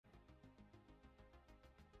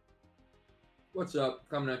What's up?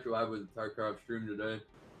 Coming at you live with the Tarkov stream today.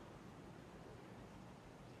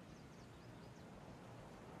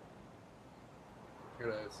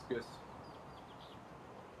 Gotta skis.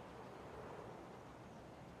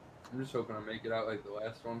 I'm just hoping I make it out like the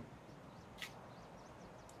last one.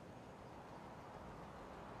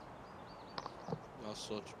 That's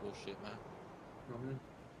such bullshit, man. Mm-hmm.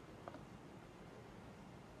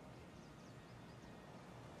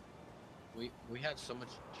 We had so much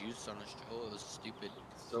juice on this Joel, it was stupid.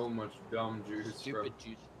 So much dumb juice, Stupid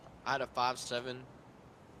juice. I had a 5.7,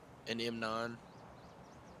 an M9,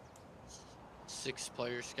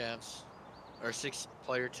 6-player scavs, or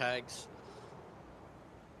 6-player tags.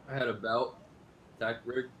 I had a belt, tack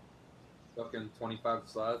rig, fucking 25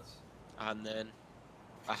 slots. And then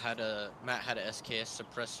Matt had a SKS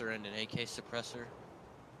suppressor and an AK suppressor.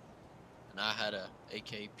 And I had a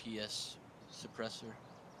AKPS suppressor.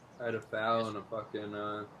 I had a foul and a fucking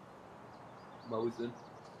Mosin.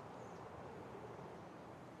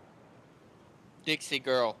 Dixie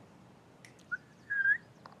girl.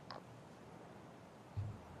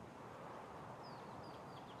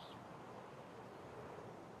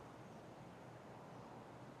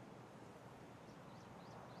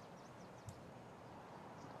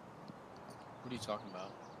 What are you talking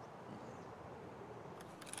about?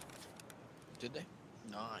 Did they?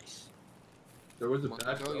 Nice. There was a Well,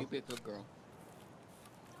 batch girl, though. you be a good girl.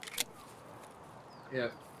 Yeah.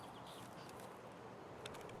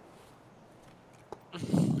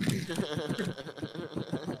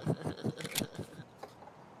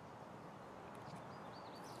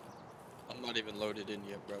 I'm not even loaded in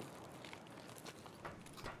yet, bro.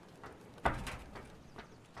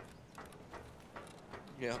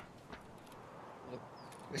 Yeah. Look,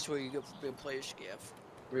 that's where you go for being player scav.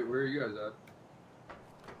 Wait, where are you guys at?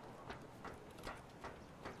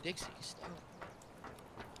 Dixie, still.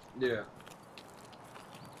 Yeah.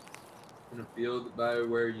 In a field by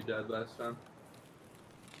where you died last time.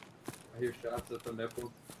 I hear shots at the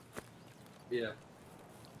nipple. Yeah.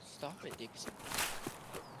 Stop it, Dixie.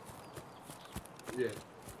 Yeah.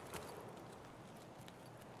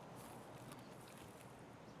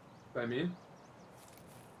 By me?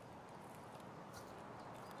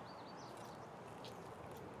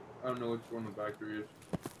 I don't know which one the factory is.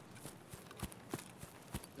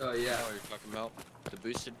 Oh yeah. Oh, you're talking about the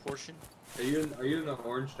boosted portion? Are you in the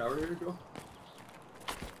orange tower here, Joel?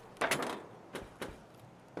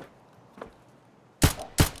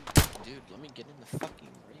 Dude, let me get in the fucking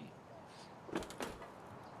ring.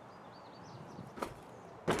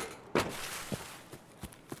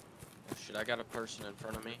 Oh shit, I got a person in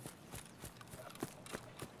front of me.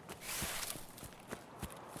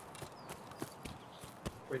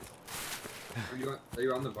 Wait. Are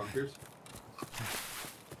you on the bunkers?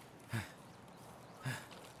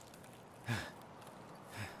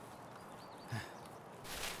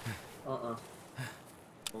 Uh-uh.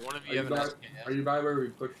 Well, one of you have an SKS. Are you by where we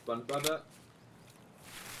pushed SpongeBob at?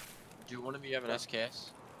 Do one of you have an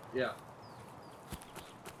SKS? Yeah.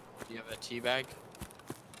 Do you have a teabag?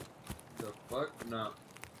 The fuck? No.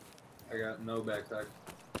 I got no backpack.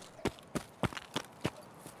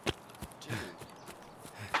 Dude.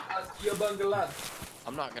 Your bungalow.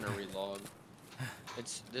 I'm not gonna relog.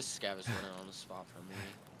 This scav is running on the spot for me.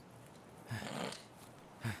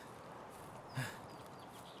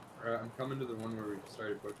 Alright, I'm coming to the one where we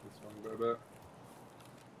started pushing SpongeBob at.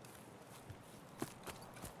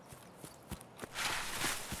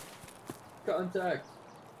 Contact!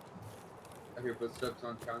 I hear footsteps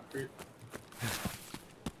on concrete.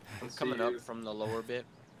 I'm coming up from the lower bit.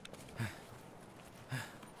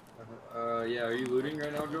 Yeah, are you looting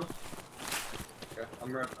right now, Joel? Okay,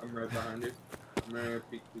 I'm right behind you. I'm gonna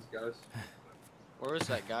peek these guys. Where is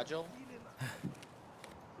that guy, Joel?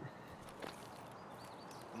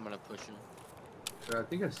 I'm gonna push him. I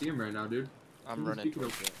think I see him right now, dude. I'm running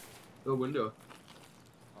towards it. The window.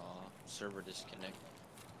 Server disconnect.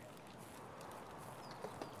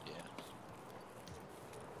 Yeah.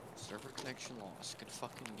 Server connection lost. Good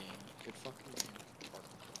fucking game. Good fucking game.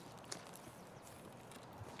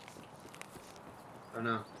 I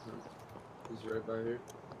know. He's right by here.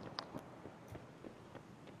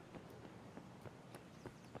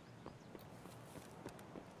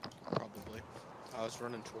 Probably. I was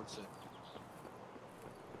running towards it.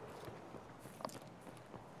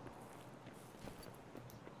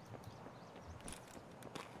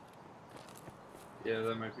 Yeah,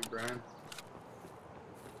 that might be Brian.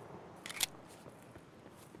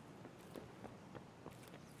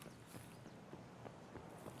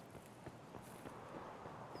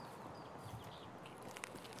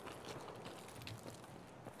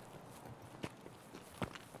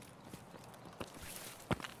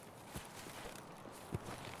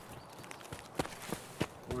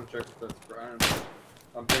 check if that's Brian.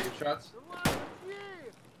 I'm taking shots.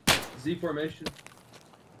 Z formation.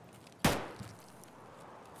 Do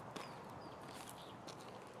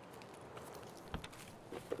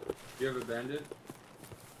you have a bandit?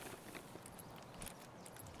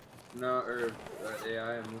 No, or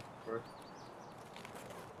AI I'm looking for.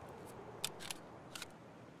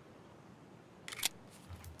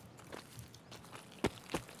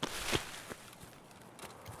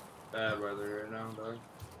 Bad weather right now, dog.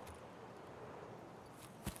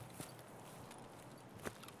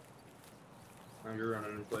 Now you're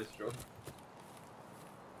running in place, Joel.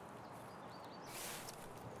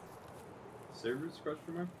 Servers,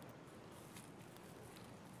 question mark?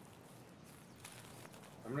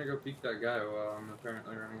 I'm gonna go peek that guy while I'm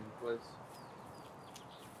apparently running in place.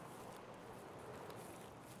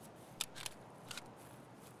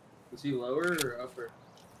 Is he lower or upper?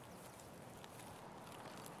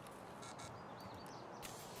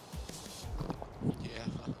 Yeah.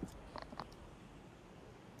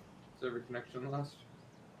 Server connection lost?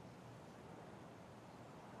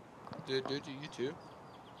 Dude, you too?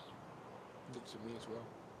 Looks at me as well.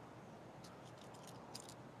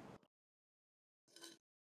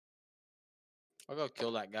 I'll go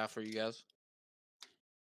kill that guy for you guys.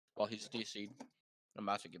 While he's DC'd. I'm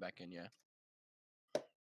about to get back in, yeah.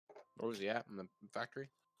 Where was he at? In the factory?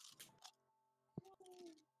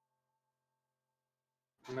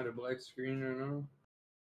 I'm at a black screen right now.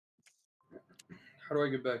 How do I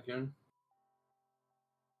get back in?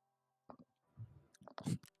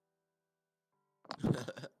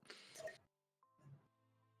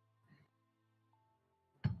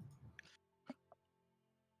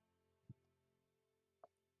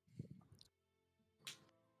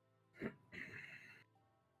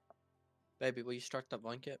 Baby, will you start that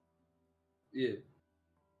blanket? Yeah.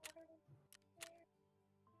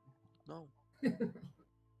 No.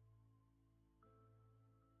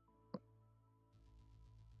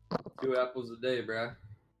 2 apples a day, bruh.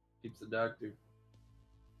 Keeps the doctor.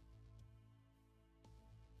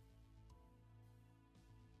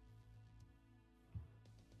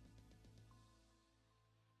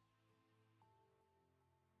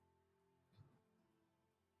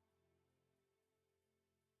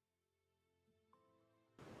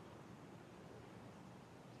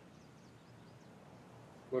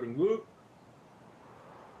 What and whoop.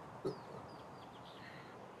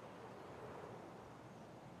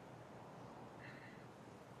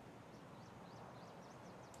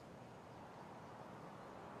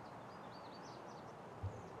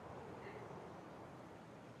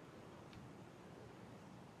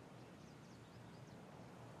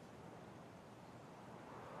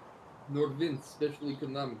 Nordwind, special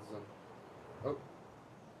economic zone. Oh.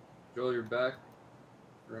 Joel, you're back.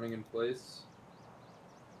 Running in place.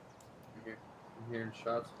 I'm hearing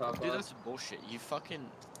shots pop Dude, off. that's bullshit. You fucking...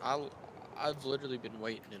 I've literally been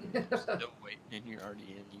waiting and still waiting and you're already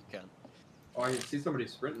in. You can't. Oh, I see somebody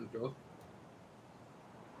sprinting, Joel.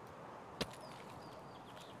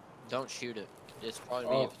 Don't shoot it. It's probably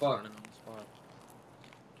me Oh, if it's fuck. running on the spot.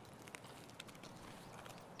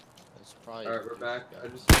 That's probably... Alright, we're back. I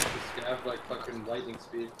just hit the scav like fucking lightning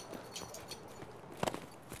speed.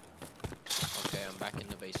 Okay, I'm back in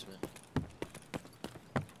the basement.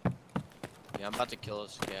 Yeah, I'm about to kill a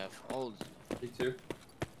scav. Oh, Me too.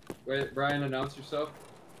 Wait, Brian, announce yourself.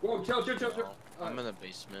 Whoa, chill. no. I'm in the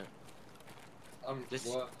basement. This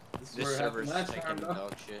What? This is This where it happened server's last taking time, though.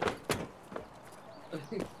 dog shit.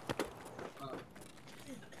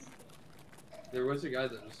 There was a guy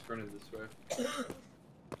that just sprinted this way.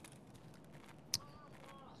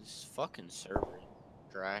 This fucking server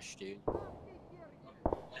trash, dude.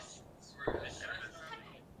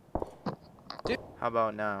 How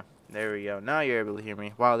about now? There we go. Now you're able to hear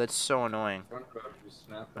me. Wow, that's so annoying.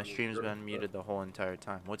 My My stream's been muted the whole entire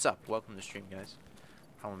time. What's up? Welcome to stream, guys.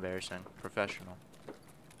 How embarrassing. Professional.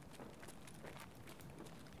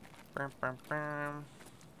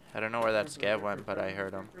 I don't know where that scav went, but I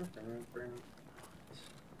heard him.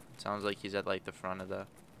 Sounds like he's at like the front of the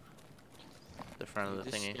This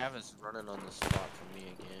thingy. scav is running on the spot for me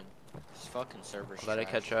again. This fucking server's Let it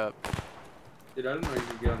trash. catch up. Dude, I didn't know you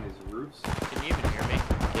could get on these roofs. Can you even hear me?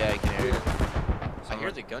 Yeah, I can hear you. I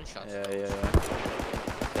hear the gunshots. Yeah, though.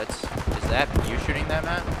 yeah. Is that you shooting that,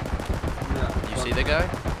 Matt? No. You see the guy?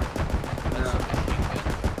 That's No. a machine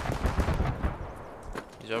gun.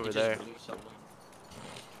 He's over He just there. blew someone.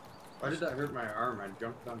 Why did that hurt my arm? I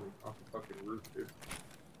jumped on off the fucking roof, dude.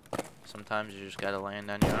 Sometimes you just gotta land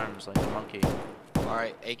on your arms like a monkey.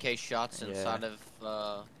 Alright, AK shots Yeah. inside of,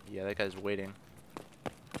 Yeah, that guy's waiting.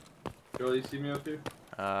 Joel, you see me up here?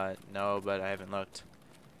 No, but I haven't looked.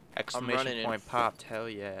 Exclamation point popped. Hell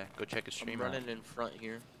yeah. Go check his stream I'm out. running in front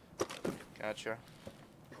here. Gotcha.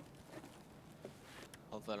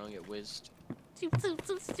 Hope I don't get whizzed.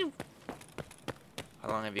 How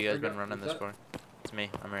long have you guys been running this for? It's me.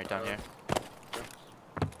 I'm right down here.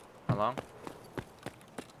 How long?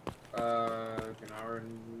 Like an hour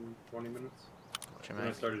and 20 minutes. When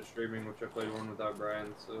I started streaming, which I played one without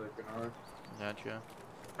Brian, so like an hour. Gotcha.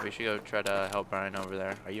 We should go try to help Brian over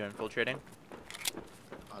there. Are you infiltrating?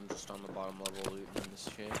 I'm just on the bottom level looting in this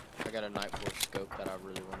shit. I got a night force scope that I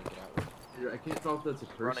really want to get out with. Dude, I can't tell if that's a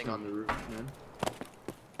person Running on the roof, man.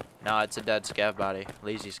 No, it's a dead scav body.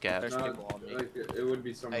 Lazy scav. There's people on me. Like, it would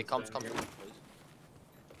be someone. Hey, come, standing here. please.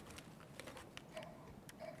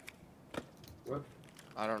 What?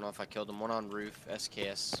 I don't know if I killed him. One on roof,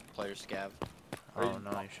 SKS, player scav. Oh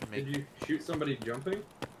no, you should make. Did you shoot somebody jumping?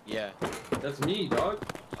 Yeah. That's me, dog.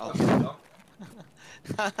 Oh. Dog.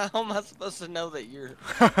 How am I supposed to know that you're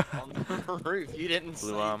on the roof? You didn't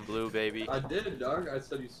Blue say. on blue, baby. I did, dog. I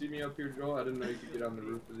said, you see me up here, Joel? I didn't know you could get on the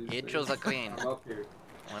roof of these Hitchels things. are clean. I'm up here.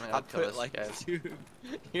 I put like two.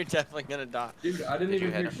 You're definitely gonna die. Dude, I didn't Did you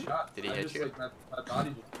even hit hear him? shots. Did he I hit just, you? Like, my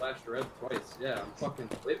body just flashed red twice. Yeah, I'm fucking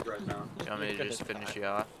lit right now. You want me to just finish you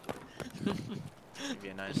off? Give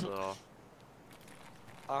you a nice little.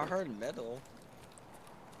 I heard metal.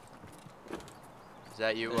 Is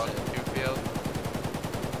that you walking through field?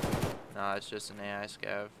 Nah, it's just an AI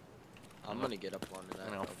scav. I'm gonna get up onto that.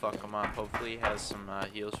 I'm gonna fuck him up. Hopefully he has some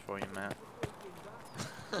heals for you, Matt.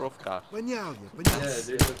 Rofka. Yeah,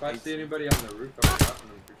 dude, if I see anybody on the roof, I'm dropping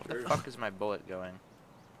them for Where sure. the fuck is my bullet going?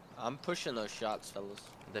 I'm pushing those shots, fellas.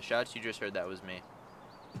 The shots you just heard, that was me.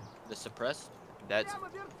 The suppressed? That's.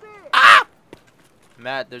 Ah!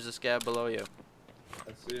 Matt, there's a scav below you.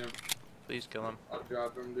 I see him. Please kill him. I'll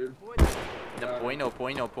drop him, dude. The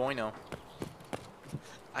poino.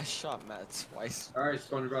 I shot Matt twice. Alright,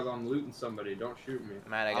 SpongeBob, I'm looting somebody. Don't shoot me.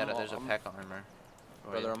 Matt, I got it. There's a peck armor.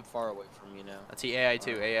 Brother, I'm far away from you now. Let's see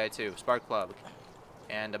AI2, spark plug,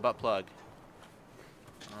 and a butt plug.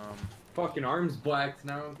 Fucking arms blacked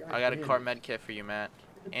now. God I got a damn car it. med kit for you, Matt.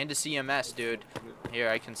 And a CMS, dude. Here,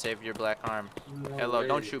 I can save your black arm. No Hello,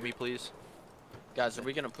 don't way. shoot me, please. Guys, are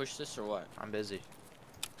we gonna push this or what? I'm busy.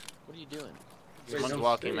 What are you doing? Wait, Someone's no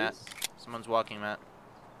walking, Matt. space? Someone's walking, Matt.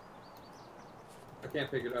 I can't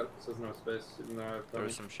pick it up. It says no space, even though I have Throw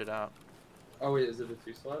plenty. some shit out. Oh wait, is it a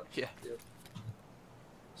 2-slot? Yeah. Yep.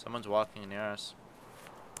 Someone's walking near us.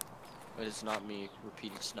 But it's not me.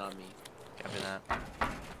 Repeat, it's not me. Copy that.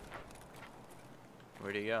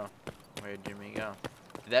 Where'd he go? Where'd Jimmy go?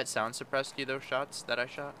 Did that sound suppressed you, those shots that I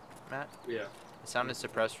shot, Matt? Yeah. It sounded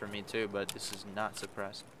suppressed for me too, but this is not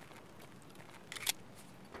suppressed.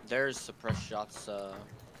 There's suppressed shots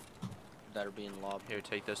that are being lobbed Here,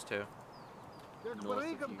 take this too. north of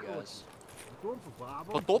you guys.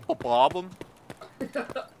 Problem.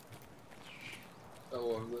 I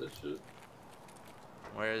love that shit.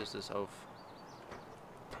 Where is this oaf?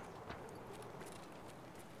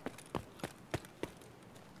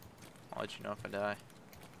 I'll let you know if I die.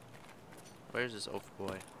 Where's this oaf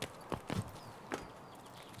boy?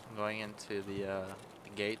 I'm going into the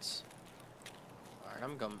gates. Alright,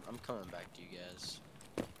 I'm coming back to you guys.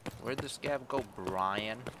 Where'd the scav go,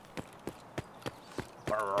 Brian?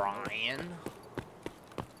 Brian?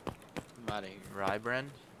 I'm out of here. Rybren?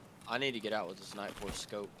 I need to get out with this night force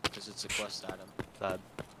scope because it's a quest item. Thud.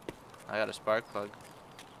 I got a spark plug.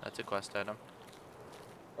 That's a quest item.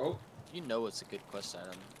 Oh. You know it's a good quest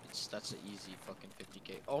item. That's an easy fucking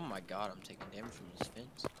 50k. Oh my god, I'm taking damage from these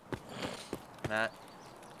fins. Matt.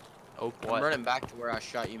 Oh, I'm what? running back to where I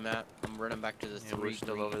shot you, Matt. I'm running back to the Yeah, we're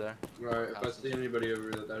still over there. Right, if I see anybody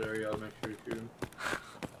over that area, I'll make sure to shoot him.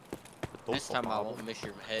 This time I won't miss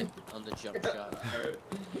your head on the jump shot.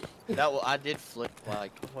 Alright. I did flip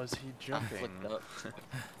like. Was he I jumping? flipped up.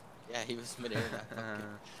 Yeah, he was midair.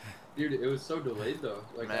 Dude, it was so delayed though.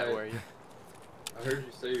 Like Matt, where are you? I heard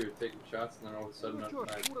you say you were taking shots, and then all of a sudden my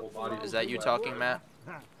whole body. Is that you talking, Matt?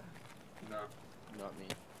 No, Not me.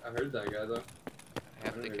 I heard that guy though. I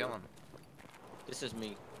have to kill him. This is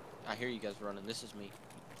me. I hear you guys running. This is me.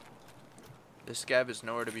 This scav is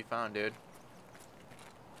nowhere to be found, dude.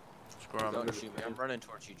 Screw him. Don't shoot me. I'm running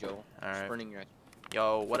towards you, Joel. Alright. Sprinting right.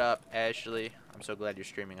 Yo, what up, Ashley? I'm so glad you're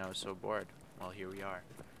streaming. I was so bored. Well, here we are.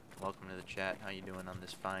 Welcome to the chat. How you doing on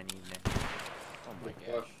this fine evening? Oh my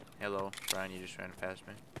gosh. Hello, Brian. You just ran past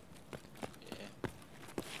me. Yeah.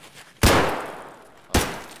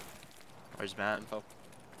 Where's Matt? Info.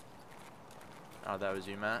 Oh, that was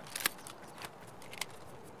you, Matt?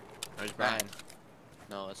 Where's Brian?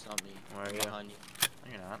 No, it's not me. Where are I'm you? behind you.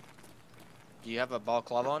 No, you're not. Do you have a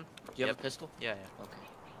balaclava on? Do you have Yep. a pistol? Yeah, yeah.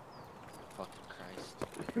 Okay. fucking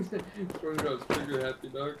Christ. SpongeBob's trigger happy,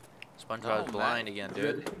 dog. SpongeBob's Oh, blind man. again, It's dude.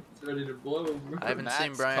 ready, it's ready to blow, bro. I haven't seen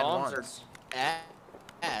Matt's Brian comms once. are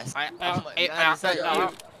ass. I'm like, Hey, Matt, is that Yeah,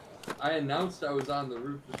 you? I announced I was on the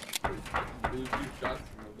roof. Just blew 2 shots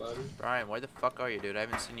in my body. Brian, where the fuck are you, dude? I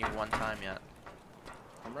haven't seen you one time yet.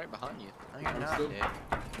 I'm right behind you. No, you're I'm not, still- dude.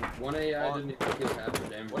 One AI didn't even kill half the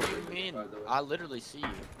damage. What do you mean? By the way. I literally see you.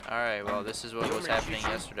 Alright, well, this is what You was want me to shoot happening you?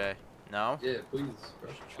 yesterday. No? Yeah, please, bro.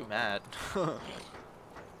 Shoot Matt.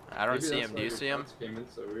 I don't Maybe see that's him. why Do you your see him? shots Came in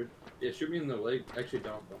so weird. Yeah, shoot me in the leg. Actually,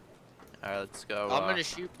 don't. Alright, let's go. I'm gonna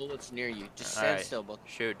shoot bullets near you. Just stand alright. still, bud.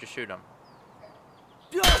 Shoot, just shoot him.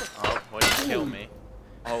 Oh, what did you kill me?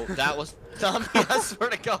 Oh, that was Tommy. I swear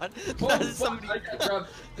to God. That is somebody. I got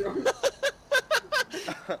dropped.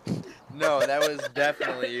 No, that was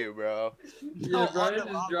definitely you, bro. Yeah, on Brian the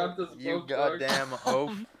just lava. dropped us You both, dog. goddamn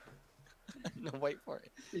oaf. No, wait for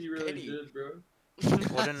it. He really pity. did, bro.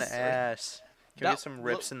 What an ass. Can we That- get some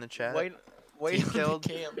rips in the chat? Wait Team on killed? the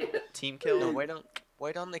cam. Team kill? No,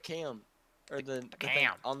 wait on the cam. Or the thing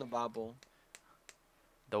cam. on the bobble.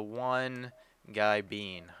 The one guy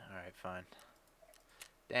bean. Alright, fine.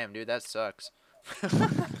 Damn, dude, that sucks.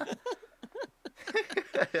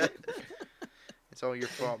 It's all your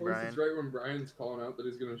fault, Of course, Brian. it's right when Brian's calling out that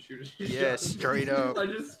he's gonna shoot a shot. Yeah, straight up. I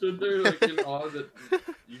just stood there like in awe that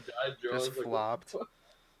you died, Joe. I Just was like, flopped. what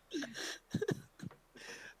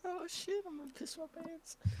Oh shit, I'm gonna piss my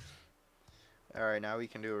pants. Alright, now we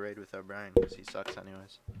can do a raid without Brian, because he sucks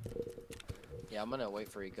anyways. Yeah, I'm gonna wait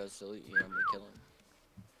for he goes to loot you and I'm gonna kill him.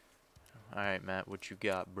 Alright, Matt, what you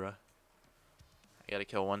got, bruh? I gotta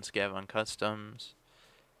kill 1 scav on customs.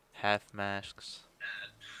 Half masks.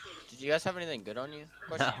 Did you guys have anything good on you?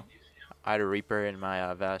 No. Question? I had a Reaper in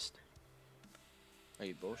my vest. Are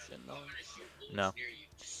you bullshitting? No. No.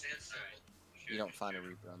 You don't find a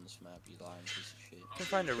Reaper on this map, you lying piece of shit. You can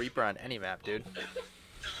find a Reaper on any map, dude.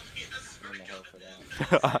 I'm in the hell for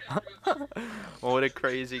that. Well, what a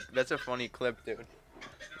crazy... That's a funny clip, dude.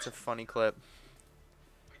 It's a funny clip.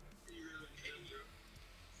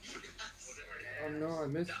 Oh no, I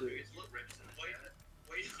missed it.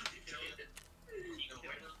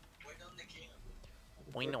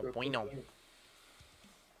 Bueno.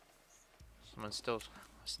 Someone still...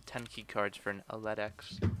 10 key cards for an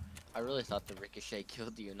LEDX. I really thought the ricochet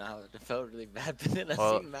killed you, and I felt really bad, but then I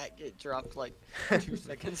Well- seen Matt get dropped like 2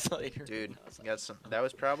 seconds later. Dude, and I was like, got some. That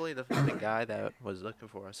was probably the guy that was looking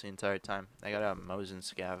for us the entire time. I got a Mosin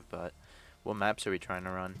scav, but what maps are we trying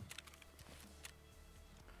to run?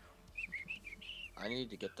 I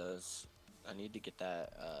need to get those. I need to get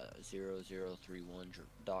that 0031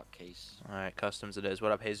 dock case. All right, customs it is.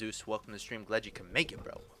 What up, Jesus? Welcome to the stream. Glad you can make it,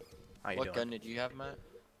 bro. How you What doing? gun did you have, Matt?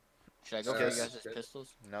 Should I go for Yes. you guys'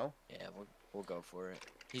 pistols? No. Yeah, we'll go for it.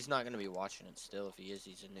 He's not gonna be watching it still. If he is,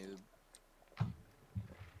 he's a noob.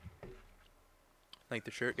 Like the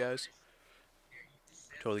shirt, guys.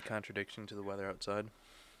 Totally contradiction to the weather outside.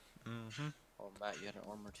 Mm-hmm. Oh, Matt, you had an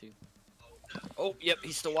armor too. Oh, yep,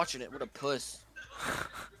 he's still watching it. What a puss.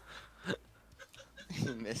 He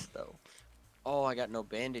missed though. Oh, I got no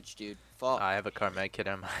bandage, dude. Fuck. I have a car med kit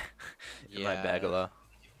in my in my bag of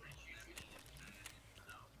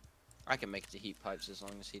I can make it to heat pipes as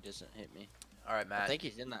long as he doesn't hit me. All right, I Matt. think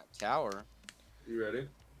he's in that tower. You ready?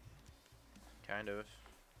 Kind of.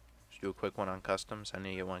 Just do a quick one on customs. I need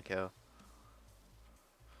to get 1 kill.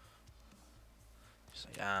 Just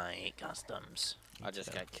like, I hate customs. I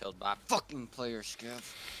just got killed by a fucking player, Scav.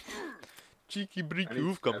 Cheeky break I need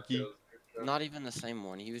oof, scrap comky. kills. Not even the same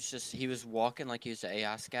one. He was walking like he was an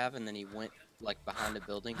AI Scav, and then he went like behind a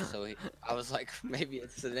building. So I was like, maybe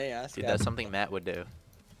it's an AI Scav. Dude, that's something Matt would do.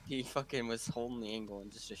 He fucking was holding the angle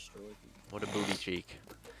and just destroyed me. What a booty cheek.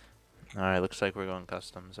 Alright, looks like we're going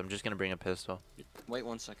customs. I'm just gonna bring a pistol. Wait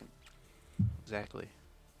 1 second. Exactly.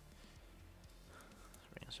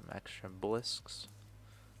 Bring some extra blisks.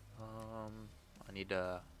 I need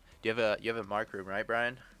to... You have a mark room, right,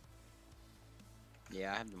 Brian?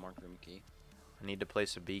 Yeah, I have the mark room key. I need to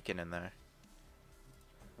place a beacon in there.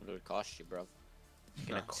 What would it cost you, bro? It's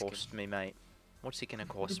gonna Nah, just kidding. cost me, mate. What's it gonna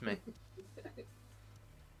cost me?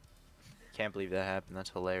 Can't believe that happened. That's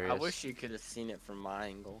hilarious. I wish you could have seen it from my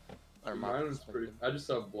angle. Or my Mine was pretty. perspective. I just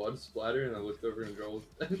saw blood splatter and I looked over and Joel's.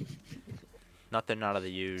 Nothing out of the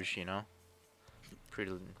use, you know.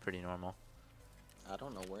 Pretty normal. I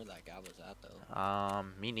don't know where that guy was at though.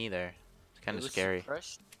 Me neither. It's kind It of was scary.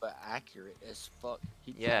 suppressed, but accurate as fuck.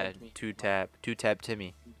 He Yeah, tagged me. two tap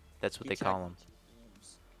Timmy. That's what He they call him. tagged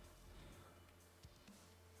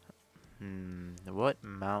me 2 times. What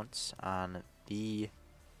mounts on the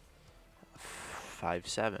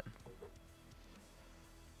 5.7?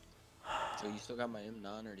 So you still got my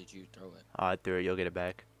M9 or did you throw it? I threw it. You'll get it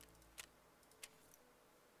back.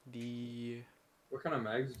 What kind of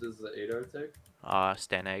mags does the 8.0 take?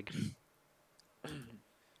 Stan Egg.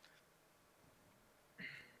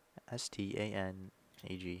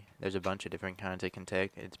 STANAG. There's a bunch of different kinds it can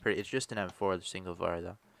take. It's just an M4 with a single fire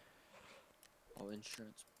though. Oh,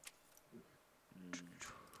 insurance.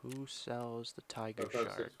 Who sells the Tiger 5.5,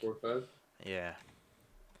 Shark? 6.45. Yeah.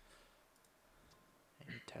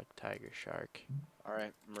 Tiger Shark.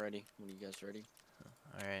 Alright, I'm ready. When are you guys ready?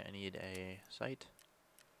 Alright, I need a sight.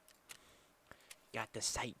 Got the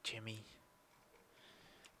sight, Jimmy.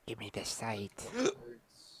 Give me the sight.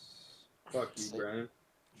 Fuck you, Brian.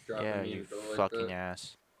 Dropping Yeah, me you info like fucking that.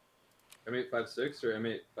 ass. M856 or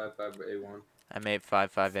M855A1?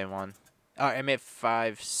 M855A1.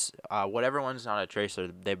 M85. Whatever one's on a tracer,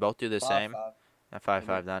 they both do the same.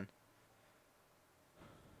 55 then.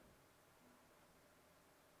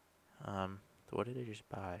 What did I just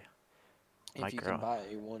buy? If you can buy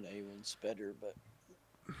A1's better, but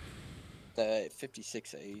the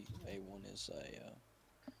 56A1 is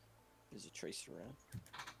a tracer round.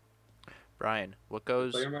 Brian, what The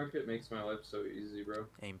goes? player market makes my life so easy, bro.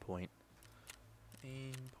 Aim point.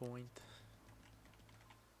 Aim point.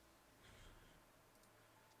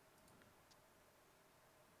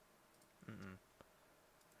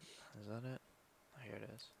 Is that it? Oh, here it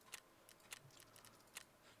is.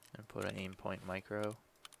 And put an aim point micro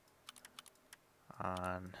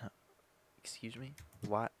on. Excuse me.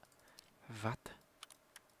 What?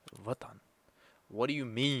 What on? What do you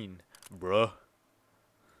mean, bruh?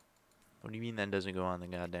 What do you mean that doesn't go on the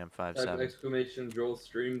goddamn 5.7? Exclamation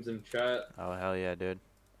JoelStreams in chat. Oh hell yeah, dude.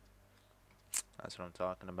 That's what I'm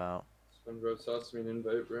talking about. SpongeBob sauce me an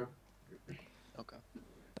invite, bro. Okay.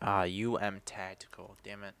 UM tactical.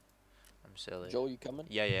 Damn it. I'm silly. Joel, you coming?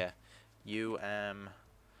 Yeah. UM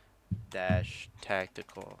dash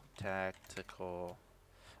tactical. Tactical.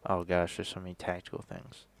 Oh gosh, there's so many tactical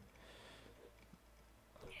things.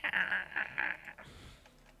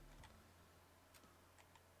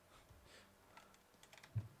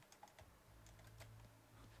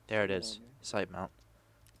 There it is. Sight mount.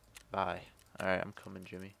 Bye. Alright, I'm coming,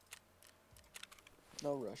 Jimmy.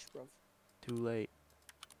 No rush, bro. Too late.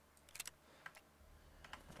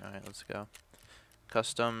 Alright, let's go.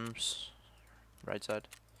 Customs. Right side.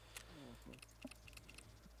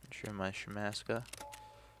 Ensure my Shamaska.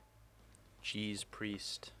 Cheese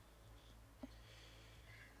priest.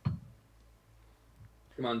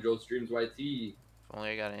 Come on, JoelStreams YT. If only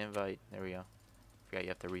I got an invite. There we go. Forgot you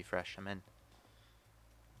have to refresh. I'm in.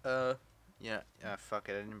 Yeah, fuck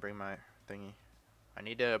it. I didn't bring my thingy. I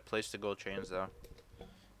need to place the gold chains though.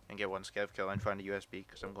 And get one scav kill and find a USB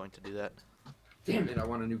because I'm going to do that. Damn it, I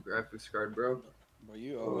want a new graphics card, bro. Bro,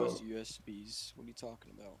 you owe us USBs. What are you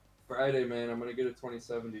talking about? Friday, man, I'm gonna get a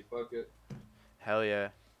 2070. Fuck it. Hell yeah.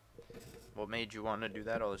 What made you want to do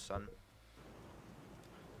that all of a sudden?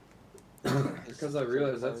 Because I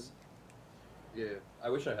realized that's... Yeah, I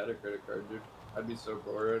wish I had a credit card, dude. I'd be so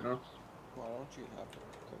bored right now. Why don't you have a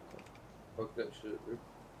credit card? Fuck that shit, dude.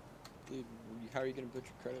 Dude, how are you gonna put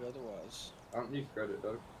your credit otherwise? I don't need credit,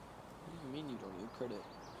 dog. What do you mean you don't need credit?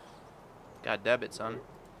 Got debit, son.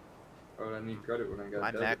 Why would I need credit when I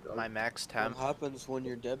got debit, dog? My max temp. What happens when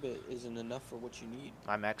your debit isn't enough for what you need?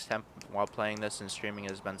 My max temp while playing this and streaming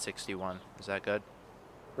has been 61. Is that good?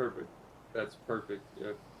 Perfect. That's perfect,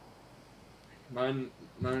 yeah. Mine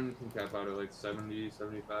can cap out at like 70,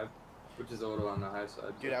 75, which is a little on the high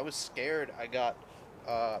side. Dude, I was scared. I got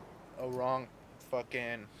a wrong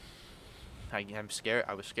fucking... I'm scared.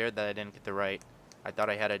 I was scared that I didn't get the right. I thought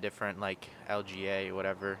I had a different, like, LGA,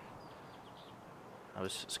 whatever. I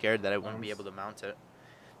was scared that I wouldn't be able to mount it.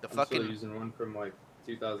 I'm still using one from, like,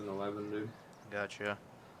 2011, dude. Gotcha.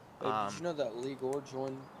 Hey, did you know that Lee Gore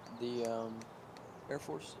joined the Air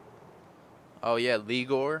Force? Oh, yeah,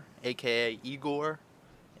 Ligor, a.k.a. Igor,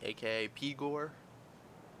 a.k.a. P-Gore.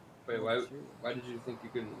 Wait, why did you think you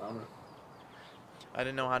couldn't mount it? I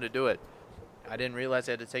didn't know how to do it. I didn't realize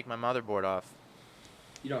I had to take my motherboard off.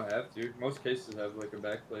 You don't have to. Most cases have, like, a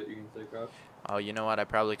backplate you can take off. Oh, you know what? I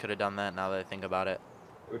probably could have done that now that I think about it.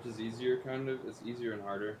 Which is easier, kind of. It's easier and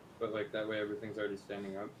harder. But, like, that way everything's already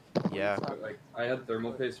standing up. Yeah. But, like, I had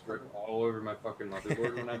thermal paste all over my fucking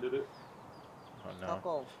motherboard when I did it. Oh,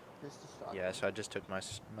 no. Yeah, so I just took my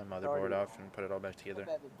motherboard off and put it all back together.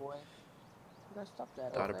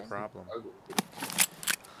 Not a problem.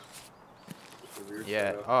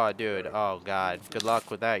 Yeah. Oh, dude. Oh, God. Good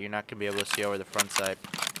luck with that. You're not going to be able to see over the front sight.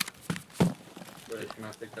 Wait, can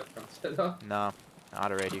I take that front sight off? No.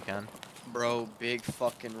 Auto-raid you can. Bro, big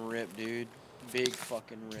fucking rip, dude. Big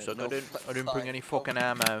fucking rip. So no I didn't bring any fucking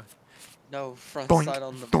ammo. No, front Doink, side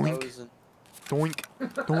on the doink. bows, and Doink,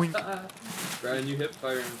 doink. Brian, you hip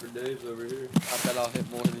firing for days over here. I bet I'll hit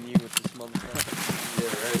more than you with this motherfucker.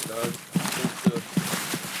 Yeah, right, dog.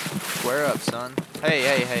 Square up, son. Hey,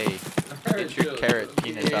 hey, hey. Get your carrot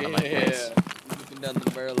penis out of my face. Looking down the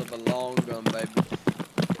barrel of a long gun, baby.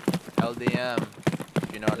 LDM.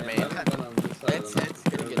 You know what I mean? That's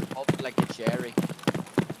gonna get popped like a cherry.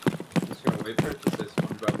 Just gonna wait for it to say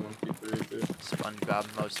SpongeBob 1, 2, 3, too. SpongeBob,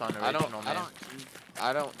 most unoriginal man.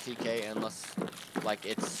 I don't TK unless like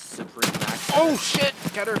it's supreme max. Oh shit!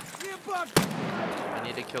 Get her! I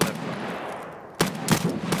need to kill that fucker.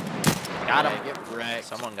 Got him. Yeah, get wrecked.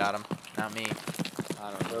 Someone got him. Not me.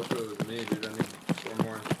 I don't know. That's what it was me, dude. I need 4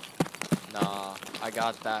 more. Nah, I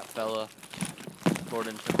got that fella.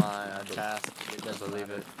 According to my task, it doesn't believe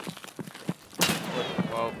matter.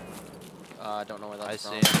 Whoa. I don't know where that's I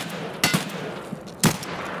from. see him.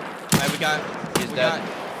 Hey, we got. He's dead.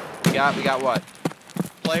 We got what?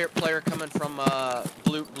 Player coming from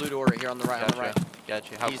blue door right here on the right. Gotcha. On the right.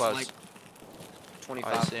 Gotcha. How He's close? like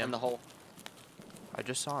 25 I see him. in the hole. I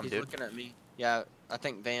just saw him, He's dude. looking at me. Yeah, I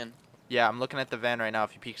think van. Yeah, I'm looking at the van right now.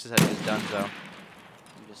 If he peeks his head, he's done, so. I'm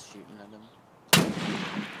just shooting at him.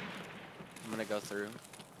 I'm gonna go through.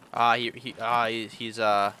 He's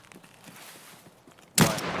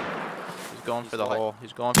What? He's going for the what? hole.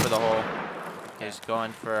 He's going for the hole. Okay. He's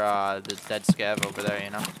going for the dead scav over there, you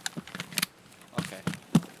know? Okay.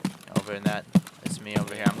 Over in that. It's me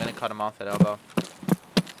over here. I'm gonna cut him off at elbow.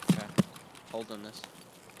 Okay. Holding this.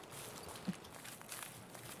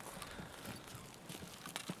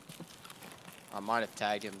 I might have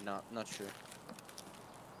tagged him. Not sure.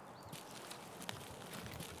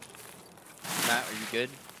 Matt, are you good?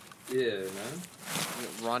 Yeah, man.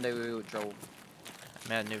 Rendezvous with Joel.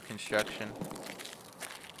 I'm at new construction.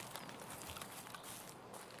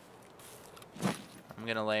 I'm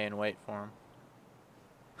gonna lay in wait for him.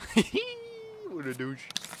 What a douche.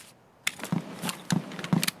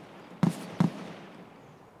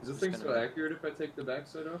 Is this thing so accurate if I take the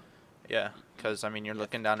backside off? Yeah, because, I mean, you're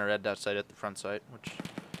looking down a red dot sight at the front sight, which...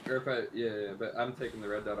 Or if I, yeah, but I'm taking the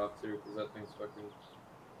red dot off too, because that thing's fucking...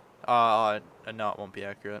 no, it won't be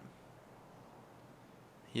accurate.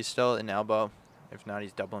 He's still in elbow. If not,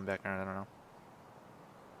 he's doubling back around, I don't know.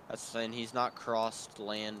 That's saying he's not crossed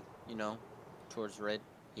land, you know, towards red.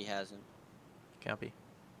 He hasn't. Copy.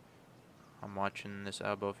 I'm watching this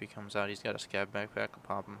elbow. If he comes out, he's got a scab backpack. I'll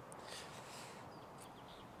pop him.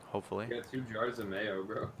 Hopefully. I got 2 jars of mayo,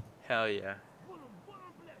 bro. Hell yeah.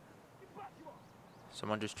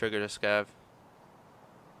 Someone just triggered a scav.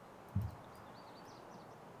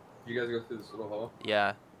 You guys go through this little hole?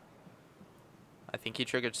 Yeah. I think he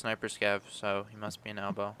triggered sniper scav, so he must be an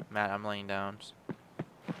elbow. Matt, I'm laying down.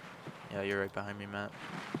 Yeah, you're right behind me, Matt.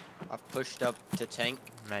 I've pushed up to tank.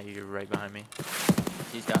 Matt, you're right behind me.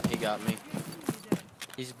 He got me.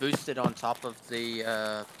 He's boosted on top of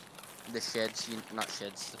the sheds. Not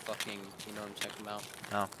sheds. The fucking. You know what I'm talking about?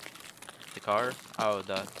 No. The car? Oh,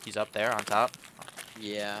 he's up there on top.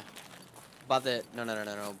 Yeah. By the no.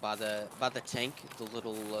 By the tank, the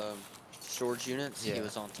little storage units. Yeah. He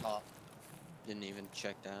was on top. Didn't even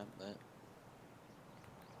check that, but.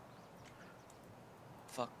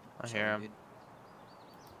 Fuck. I hear him. Dude.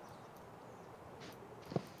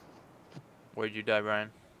 Where'd you die,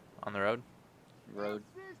 Brian? On the road? Road.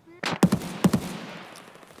 He's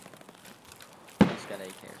got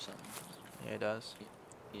AK or something. Yeah, he does.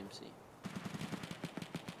 PMC.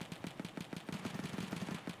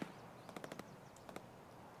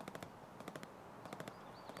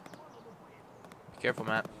 Be careful,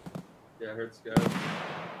 Matt. Yeah, I heard scouts.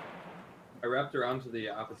 I wrapped around to the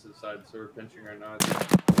opposite side, so we're pinching right now.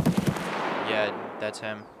 Yeah, that's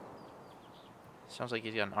him. Sounds like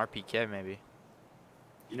he's got an RPK, maybe.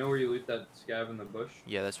 You know where you loot that scav in the bush?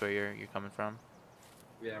 Yeah, that's where you're coming from.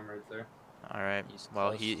 Yeah, I'm right there. All right. He's Well,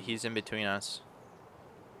 close. he's in between us.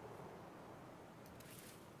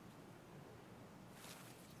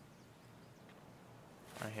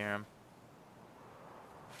 I hear him.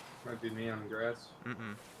 Might be me on the grass.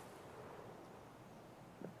 Mm-mm.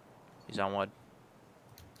 He's on wood.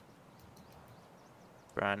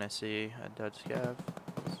 Brian, I see a dead scav.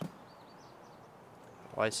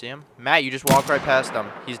 Oh, I see him. Matt, you just walk right past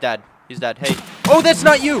him. He's dead. He's dead. Hey. Oh, that's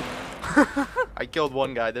not you! I killed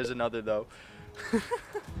one guy. There's another, though. I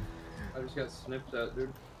just got snipped at,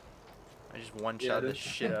 dude. I just one-shot the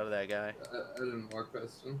shit out of that guy. I didn't walk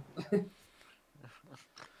past him.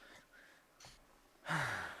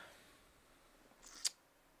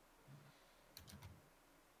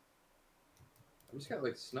 I just got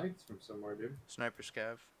like sniped from somewhere, dude. Sniper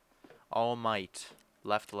scav. All might.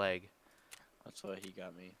 Left leg. That's why he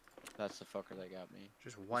got me. That's the fucker that got me.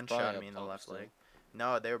 Just one probably shot a me in the pump left still. leg.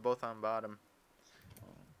 No, they were both on bottom.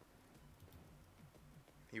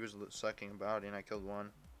 He was sucking about and I killed one.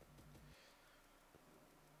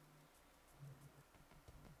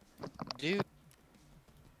 Dude.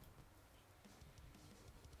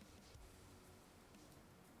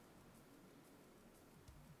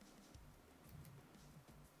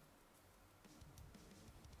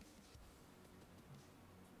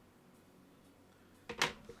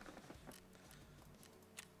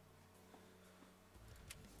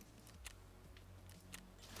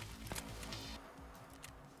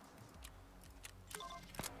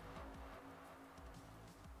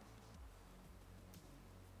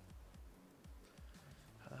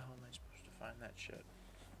 How the hell am I supposed to find that shit?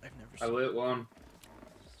 I've never I seen lit one.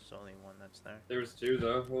 There's only one that's there. There was two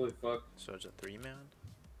though. Holy fuck. So it's a 3-man?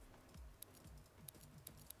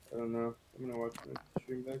 I don't know. I'm gonna watch the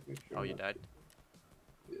stream back. Make sure. Oh, I'm you not- died?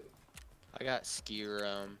 I got skier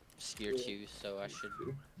 2, so I should.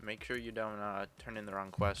 Make sure you don't turn in the wrong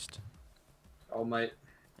quest. All Might.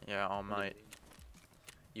 Yeah, All Might.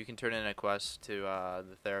 You can turn in a quest to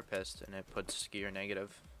the therapist and it puts skier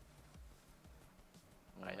negative.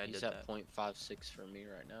 I He's did at that. 0.56 for me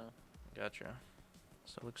right now. Gotcha.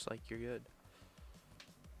 So it looks like you're good.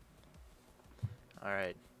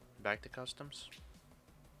 Alright, back to customs.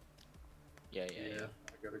 Yeah.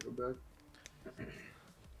 I gotta go back.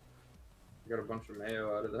 I got a bunch of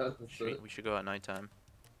mayo out of that. That's it. We should go at nighttime.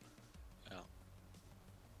 Oh.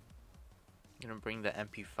 I'm gonna bring the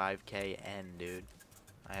MP5KN, dude.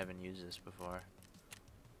 I haven't used this before.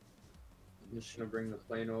 I'm just gonna bring the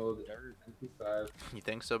plain old Dirt. MP5. You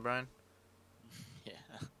think so, Brian? Yeah.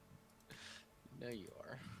 No, you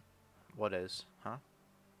are. What is? Huh?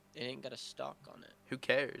 It ain't got a stock on it. Who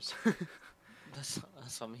cares? That's what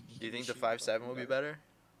I mean. Do you think the 5.7 will be better?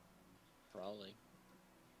 Probably.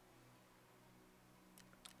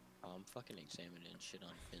 I'm fucking examining shit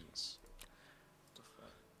on fence. What the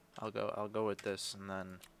fuck? I'll go with this, and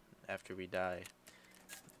then after we die,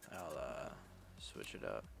 I'll switch it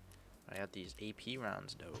up. I got these AP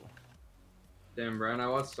rounds though. Damn, Brian, I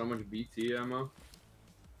lost so much BT ammo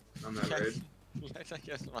on that raid. You act like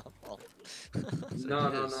it's my fault.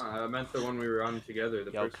 No. I meant the one we were on together.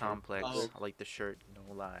 The Yo, first one. complex. Oh. I like the shirt.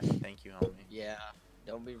 No lie. Thank you, homie. Yeah.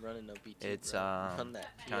 Don't be running no BT. It's bro. Run that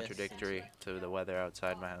PS contradictory into- to the weather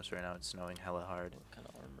outside my house right now. It's snowing hella hard, What kind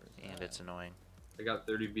of armor is and that? it's annoying. I got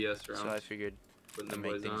 30 BS rounds. So I figured putting to them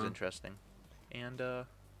make boys things on. interesting. And Bro,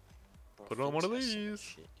 put on one of Fence has so much these.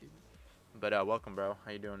 shit, dude. but welcome, bro.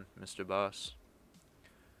 How you doing, Mr. Boss?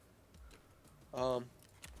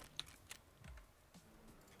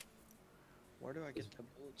 Where do I get the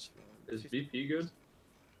bullets from? Is BP good?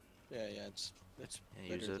 Yeah, it's Yeah, use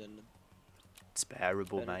better it. than the It's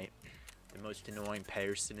bearable, Better. mate. The most annoying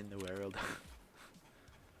person in the world.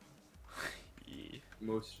 Yeah.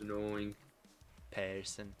 Most annoying.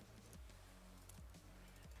 Person.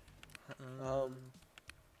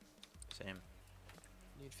 Same.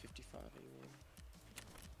 need 55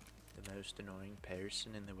 A1. The most annoying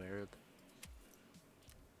person in the world.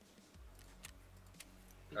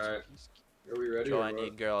 Alright. Are we ready? Joel, or I what?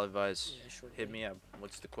 need girl advice. Yeah, sure. Hit me up.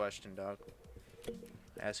 What's the question, dog?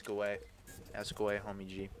 Ask away. Ask away, homie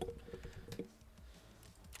G.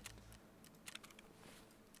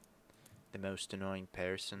 The most annoying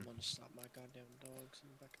person. I'm gonna slap my goddamn dogs in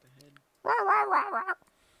the back of the head.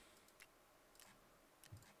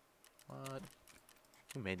 What?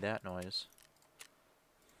 Who made that noise?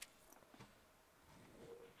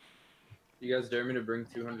 You guys dare me to bring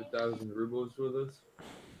 200,000 rubles with us?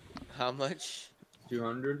 How much?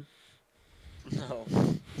 200? No.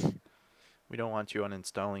 We don't want you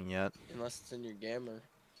uninstalling yet. Unless it's in your gamer.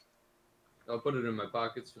 I'll put it in my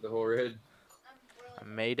pockets for the whole raid. I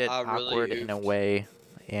made it I really awkward in a oofed. way,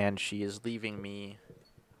 and she is leaving me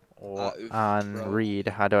oofed, on bro. read.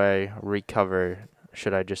 How do I recover?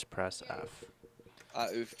 Should I just press F? I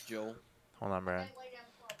oofed Joel. Hold on, Brian.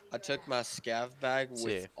 I took my scav bag with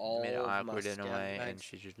See, all made it of my awkward in a scav way, and bags.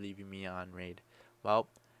 she's just leaving me on raid. Well,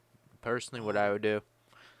 personally, what I would do,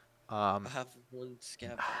 I have one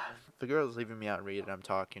scav bag. if the girl's leaving me on read and I'm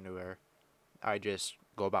talking to her, I just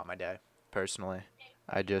go about my day. Personally,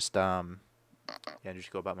 I just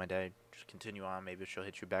just go about my day. Just continue on. Maybe she'll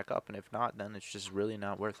hit you back up, and if not, then it's just really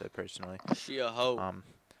not worth it. Personally. She a hoe. All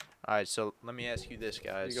right. So let me ask you this,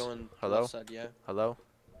 guys. You're going Hello? left side, yeah. Hello.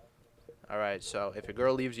 All right. So if a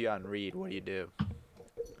girl leaves you on read, what do you do?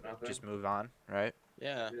 Nothing? Just move on, right?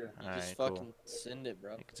 Yeah. Yeah. You just Alright, cool. fucking send it,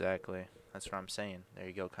 bro. Exactly. That's what I'm saying. There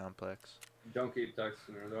you go, complex. Don't keep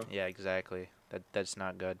texting her though. Yeah, exactly. That's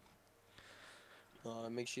not good.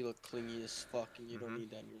 It makes you look clingy as fuck, and you don't Mhm.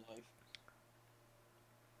 need that in your life.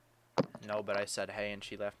 No, but I said hey, and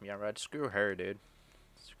she left me on red. Screw her, dude.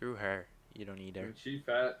 Screw her. You don't need I her. mean, she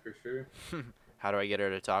fat for sure. How do I get her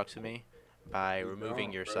to talk to me? By You removing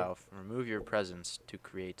don't, bro. yourself. Remove your presence to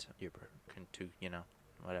create your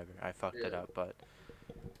whatever. I fucked it Yeah. up, but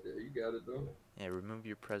Yeah, you got it though. yeah, remove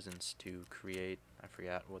your presence to create. I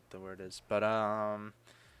forgot what the word is, but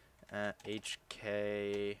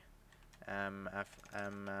HK MF.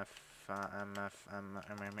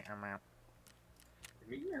 I'm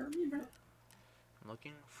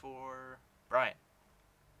looking for Brian.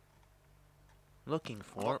 Looking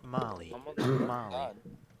for Molly. I'm on the left Molly. side.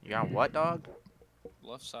 You're on what, dog?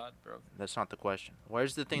 Left side, bro. That's not the question.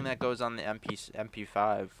 Where's the thing that goes on the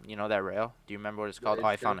MP5? You know that rail? Do you remember what it's called? The Oh,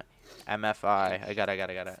 I HK? found it. MFI. I got it.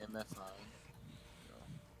 MFI.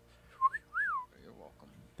 You're welcome.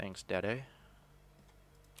 Thanks, Daddy.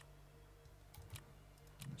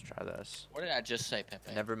 Let's try this. What did I just say,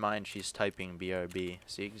 Pepe? Never mind, she's typing BRB.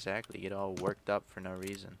 See, exactly. Get all worked up for no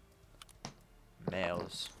reason.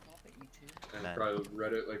 Males. And Man. probably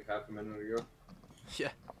read it like half a minute ago. Yeah.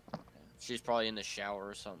 She's probably in the shower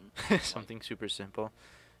or something. Something super simple.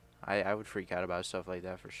 I would freak out about stuff like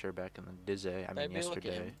that for sure back in the day. I mean, Baby, look at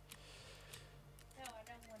yesterday. him.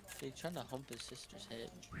 He's trying to hump his sister's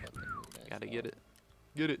head. Gotta get it.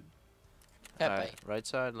 Get it. Pepe. Alright, right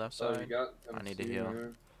side, left So you side. got I need to MC, heal.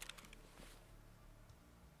 man.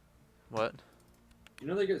 What? You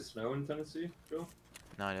know they get snow in Tennessee, Joe?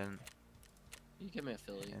 No, I didn't. You give me a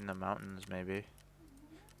Philly. In the mountains, maybe.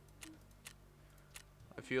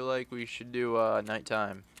 I feel like we should do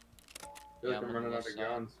nighttime. I feel Yeah, like I'm I'm on the running out left of side.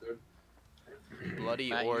 guns, dude. Bloody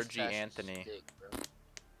Matt, use Orgy fast Anthony. stick, bro.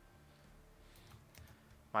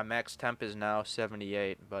 My max temp is now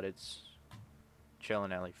 78, but it's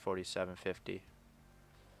chilling at like 47.50.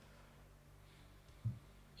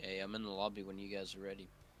 Hey, I'm in the lobby when you guys are ready.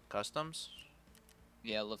 Customs?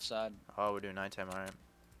 Yeah, left side. Oh, we're doing nighttime, alright.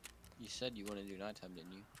 You said you want to do nighttime,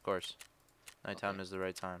 didn't you? Of course. Nighttime Okay. is the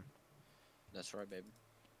right time. That's right, baby.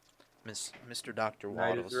 Mr. Dr.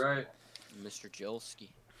 Night Waddles. is right. Mr. Jolski.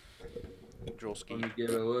 Let Drolski. me get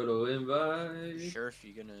a little invite. Sure, if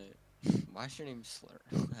you're gonna. Why's your name Slur?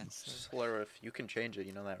 That's Slur, if you can change it,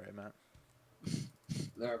 you know that, right, Matt?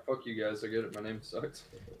 Nah, fuck you guys. I get it. My name sucks.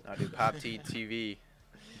 Now do Pop TV.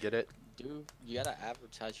 Get it? Dude, you gotta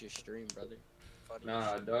advertise your stream, brother. Funny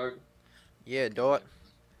Nah, shit. dog. Yeah, do it.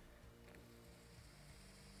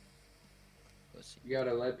 Pussy. You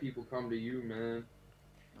gotta let people come to you, man.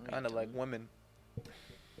 No, you Kind of like don't. women.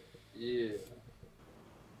 Yeah.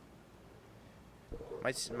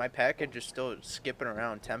 My package is still skipping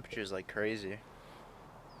around temperatures like crazy.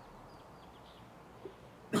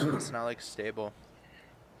 It's not like stable.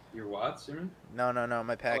 Your watts, you mean? No,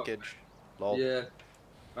 my package. Lol. Yeah.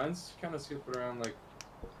 Mine's kind of skipping around like.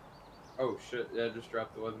 Oh shit! Yeah, it just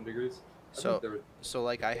dropped 11 degrees. I So- think there was- So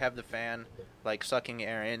like I have the fan like sucking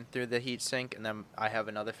air in through the heat sink, and then I have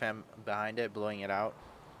another fan behind it blowing it out.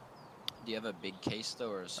 Do you have a big case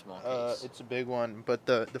though, or a small case? It's a big one, but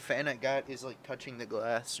the fan I got is like touching the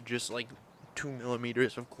glass, just like 2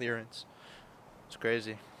 millimeters of clearance. It's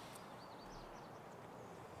crazy.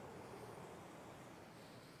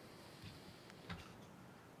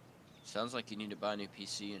 Sounds like you need to buy a new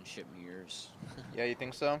PC and ship me yours. Yeah, you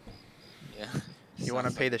think so? Yeah. You want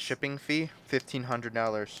to Sounds pay like the it's- shipping fee?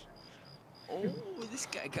 $1,500. Oh, this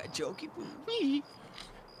guy got jokey with me.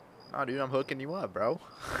 Nah, dude, I'm hooking you up, bro.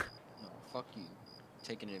 No, fuck you.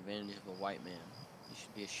 Taking advantage of a white man. You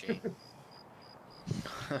should be ashamed.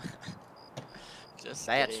 Just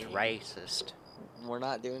That's kidding. racist. We're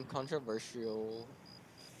not doing controversial.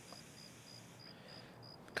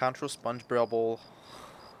 Control Sponge Bubble.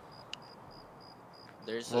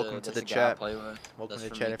 There's Welcome a, to there's the a guy I chat. play with. Welcome that's to the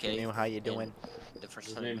from chat if you're UK, new. How you and doing? The first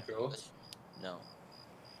His time name he- Phil? No.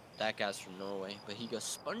 That guy's from Norway, but he goes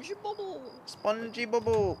spongy bubble. Spongy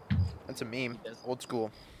Bubble. That's a meme. He does. Old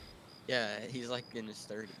school. Yeah, he's like in his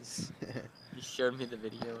 30s. He showed me the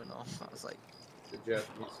video and all. I was like, The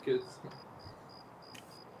Japanese kids.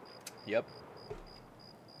 Yep.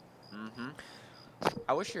 mm-hmm.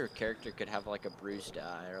 I wish your character could have like a bruised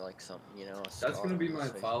eye or like something, you know. A That's scar gonna be on my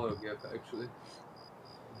his face. follow gift, actually.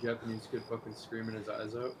 Japanese kid fucking screaming his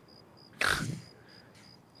eyes out.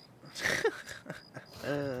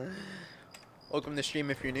 Welcome to the stream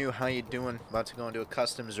if you're new. How you doing? About to go into a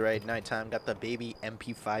customs raid nighttime. Got the baby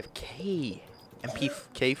MP5K.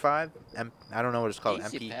 MPK5? I don't know what it's called.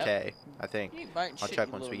 Easy, MPK, pal. I think. You ain't biting I'll shit, check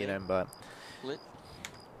you once we little get man. in, but Split.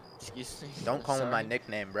 Excuse me. don't call him my Sorry.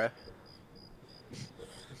 nickname, bruh.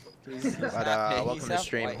 But welcome to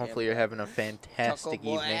stream. Hopefully you're having a fantastic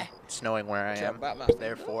evening. It's snowing where I am.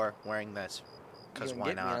 Therefore, wearing this. Because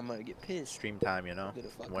why not? I'm gonna get pissed. Stream time, you know?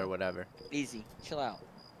 Wear whatever. Easy. Chill out.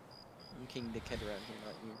 I'm King Dickhead around here,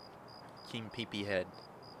 not you. King Peepee Head.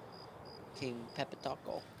 King Pepe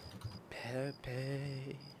Taco.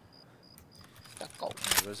 Pepe. Taco.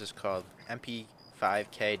 What is this called?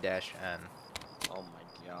 MP5K-N. Oh my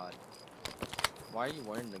god. Why are you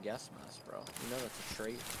wearing the gas mask, bro? You know that's a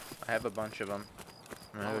trait. I have a bunch of them.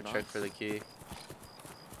 I'm gonna go check for the key.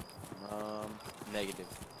 Negative.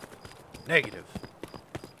 Negative.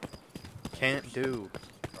 Can't do.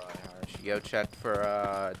 Should go check for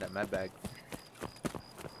that med bag.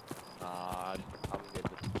 I'm good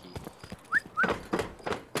with the key.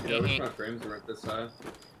 Yeah, I wish my frames weren't this high.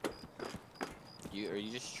 Are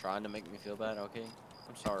you just trying to make me feel bad? Okay.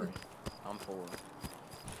 I'm sorry. I'm poor.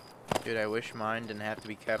 Dude, I wish mine didn't have to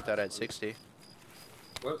be capped out at 60.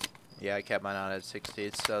 What? Yeah, I kept mine out at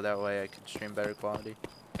 60 so that way I could stream better quality.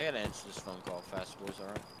 I gotta answer this phone call fast, boys,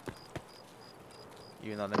 alright?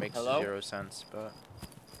 Even though that makes Hello? 0 sense, but...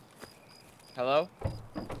 Hello? Hi,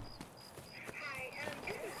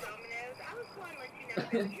 this is Domino's. I was calling to let you know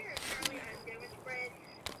that here currently on sandwich bread.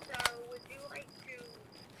 So, would you like to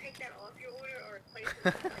take that off your order or replace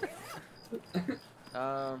it with something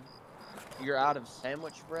else? You're out of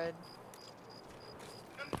sandwich bread?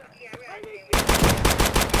 I'm sorry, yeah, we're out of sandwich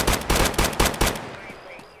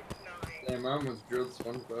bread. Damn, I almost drilled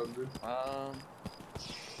SpongeBob, dude.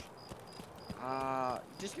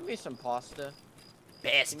 Just give me some pasta.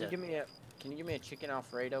 Pasta. Can you give me a chicken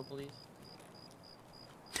Alfredo, please?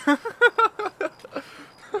 Can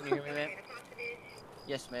you hear me, ma'am?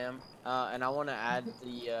 Yes, ma'am. And I want to add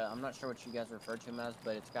the, I'm not sure what you guys refer to them as,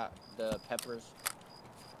 but it's got the peppers.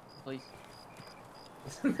 Please?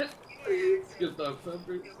 Skip that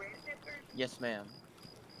peppers. Yes, ma'am.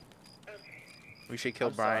 We should kill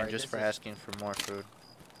I'm Brian sorry, just this for is- asking for more food.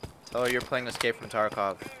 Tell her you're playing Escape from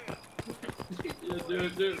Tarkov. Yeah, do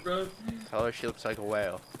it, bro. Tell her she looks like a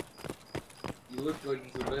whale. You look like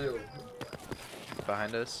it's a veil.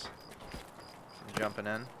 Behind us. Jumping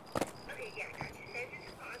in. Okay, yeah, I got you. Change it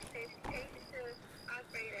to pasta, change it to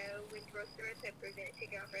Alfredo with roasted red peppers and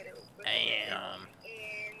chicken Alfredo. Damn.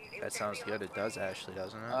 That sounds good. It does, Ashley,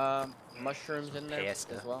 doesn't it? Mushrooms in there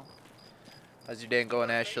Pasta. as well. How's your day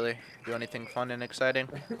going, Ashley? Do anything fun and exciting?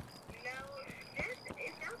 No, it sounds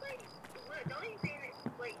like, the only thing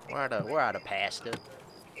that's like... We're out of pasta.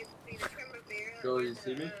 It's either primavera Joel, you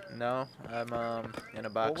see me? No, I'm in a Well,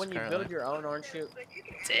 box when you currently. build your own, aren't you?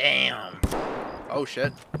 Damn. Oh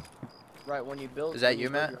shit. Right, when you build. Is that when you,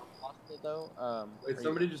 build Matt? your own pasta, though, Wait,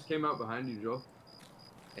 somebody just came out behind you, Joel.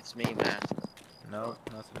 It's me, Matt. No,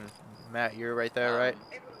 nothing. Matt, you're right there, right?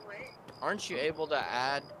 Aren't you able to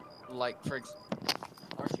add, like, aren't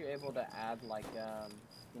you able to add, like, you know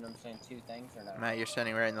what I'm saying, 2 things or no? Matt, you're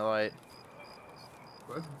standing right in the light.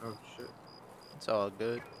 What? Oh, shit. It's all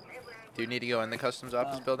good. Do you need to go in the customs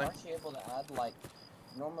office building? Aren't you able to add, like,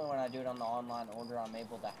 normally when I do it on the online order, I'm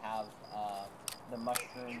able to have, the mushrooms.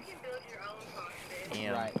 You can build your own pasta.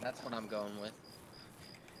 Damn. Right, that's what I'm going with.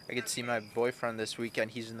 I get to see my boyfriend this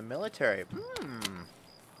weekend. He's in the military.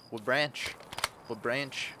 What branch? What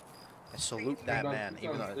branch? I salute that man,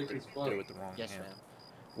 even though I did it with the wrong Yes, hand. ma'am.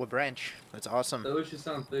 What branch? That's awesome. That wish you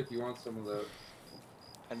sound thick. You want some of that?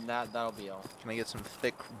 And that'll be all. Can I get some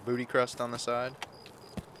thick booty crust on the side?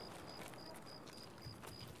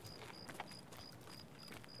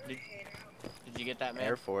 Did you get that, man?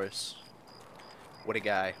 Air Force. What a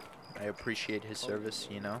guy. I appreciate his service,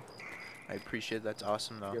 you know? I appreciate that's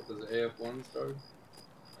awesome, though. You got those AF1 started?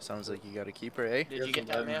 Sounds like you got a keeper, eh? Did you get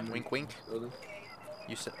that, man? Wink, wink.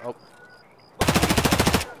 You said, oh.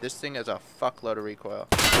 This thing has a fuckload of recoil.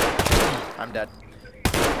 I'm dead.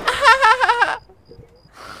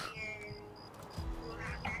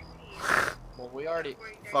 Well, we already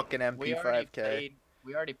Fucking MP5K.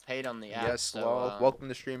 we already paid on the app. Yes, so, lol. Welcome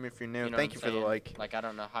to stream if you're new. you know Thank what you I'm for the saying? like. Like, I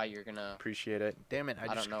don't know how you're gonna. Appreciate it. Damn it,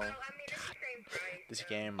 I don't know. This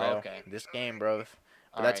game, bro. Okay. This game, bro. But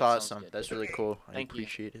All that's right, sounds awesome. good. That's really cool. I Thank you.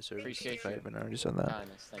 appreciate his service. Appreciate if I you. haven't already said that.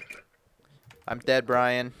 Kindness, thank you. I'm dead,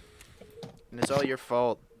 Brian. And it's all your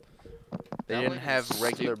fault. They That didn't was have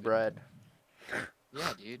regular stupid. bread.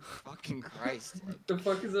 Yeah, dude. Fucking Christ. The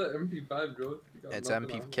fuck is that MP5, Joel? You got It's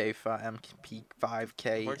nothing on it.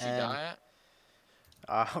 MP5K. Where'd you die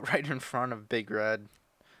at? Right in front of Big Red.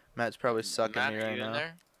 Matt's probably sucking Matt, me are right you in now.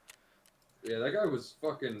 there? Yeah, that guy was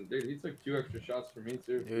fucking... Dude, he took 2 extra shots for me,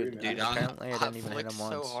 too. Dude, Three, man. Dude, apparently I didn't even hit flicked him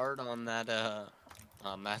so once. hard on that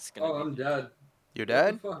mask. Oh, I'm dead. Your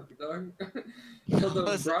dad? What the fuck, dog? Yo,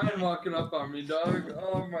 the Brian walking up on me, dog.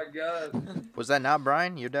 Oh my god. Was that not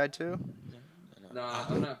Brian? Your dad too? Nah,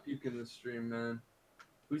 I'm not puking this stream, man.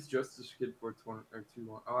 Who's Justice Kid 420 or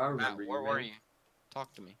 21? Oh, I Matt, remember where you, were man. you?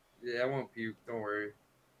 Talk to me. Yeah, I won't puke. Don't worry.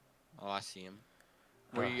 Oh, I see him.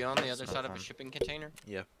 Were you on the other it's side not of a fun. shipping container?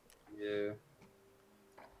 Yeah.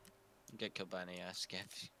 Get killed by an AI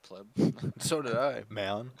scav pleb. So did I,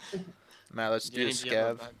 man. Matt, let's do a Danny, do you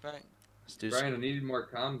have scav. a backpack? Let's do Brian, I needed more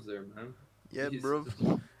comms there, man. Yeah, Jesus. bro.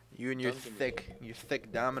 You and your Don't give me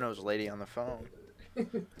thick Domino's lady on the phone. The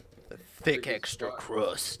thick Thick as extra fuck.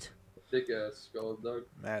 crust. Thick ass skull, dog.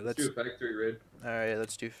 Matt, Let's let's. do a factory raid. Alright,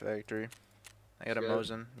 let's do factory. I got a Scav.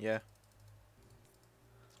 Mosin. Yeah.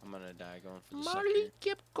 I'm gonna die going for the Marley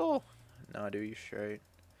second. Kipko. No, dude, you straight.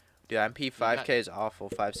 Dude, MP 5K is awful.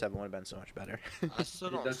 5.7 would have been so much better. I still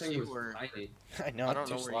Dude, don't that thing see was where. tiny. I know. I don't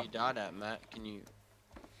know too where slow. you died at, Matt. Can you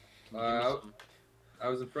give me some? I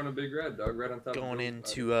was in front of Big Red, dog, right on top Going of the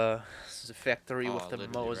into the factory Oh, with the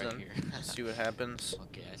literally right Mosin. here. See what happens.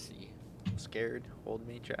 Okay, I see. Scared. Hold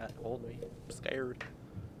me, chat. Hold me. I'm scared.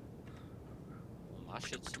 Well, my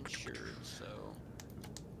shit's insured, so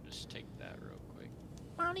just take that real quick.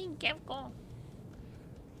 Marley Kipko.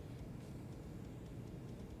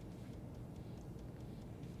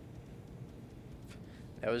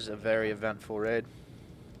 That was a very eventful raid.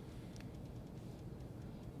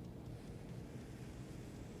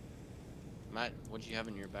 Matt, what'd you have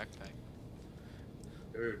in your backpack?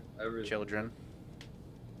 Dude, everything. Children.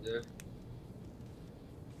 Yeah.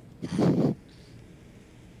 Oh,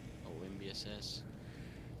 MBSS.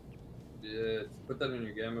 Yeah, put that in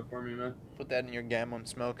your gamma for me, man. Put that in your gamma and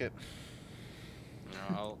smoke it.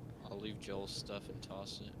 No, I'll leave Joel's stuff and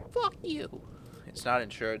toss it. Fuck you. It's not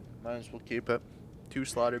insured. Might as well keep it. 2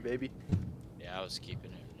 slaughter, baby. Yeah, I was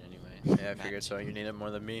keeping it anyway. Yeah, I figured so. You need it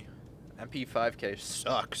more than me. MP5K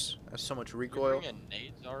sucks. That's so much recoil. You bringing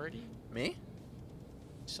nades already? Me?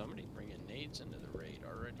 Somebody bringing nades into the raid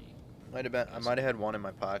already. Might have been. I might have had one in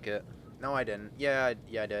my pocket. No, I didn't. Yeah,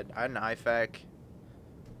 I did. I had an IFAC,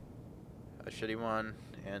 a shitty one,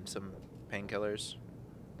 and some painkillers.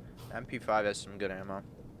 MP5 has some good ammo.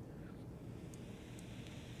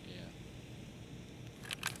 Yeah.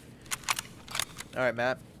 All right,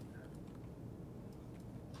 Matt.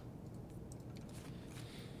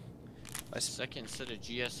 My second set of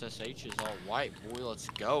GSSH is all white. Boy, let's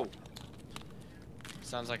go.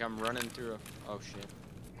 Sounds like I'm running through a... Oh, shit.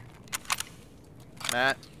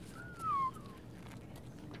 Matt.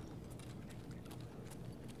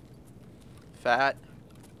 Fat.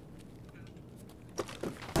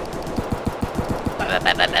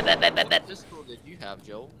 What pistol did you have,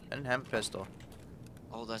 Joel? I didn't have a pistol.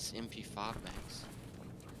 Oh, that's MP5 max.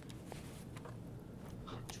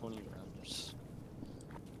 20 rounds.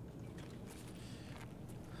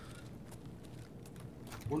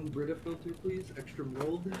 One Brita filter, please. Extra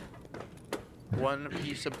mold. 1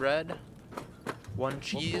 piece of bread. 1 What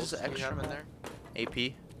cheese. bolts do you Extra have in mold. there?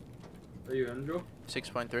 AP. Are you in, Joel?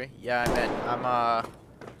 6.3. Yeah, I meant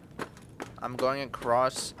I'm going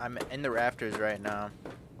across. I'm in the rafters right now.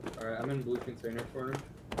 Alright, I'm in blue container corner.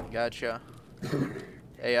 Gotcha.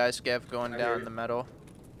 AI scav going I hear down you. the middle.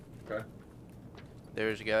 Okay.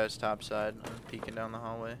 There's guys top side. I'm peeking down the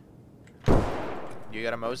hallway. You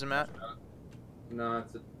got a Mosin, Matt? No,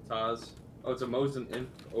 it's a Taz. Oh, it's a Mosin in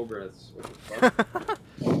Obrez. What the fuck?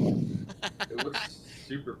 It looks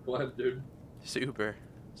super pleb, dude. Super.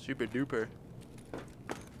 Super duper.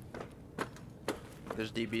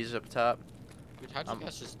 There's DBs up top. Dude, how'd you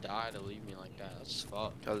guys just die to leave me like that? That's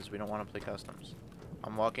fucked. Because we don't want to play customs.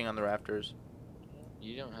 I'm walking on the rafters.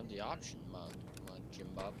 You don't have the option, my Jim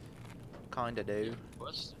Bob. Kinda do. You have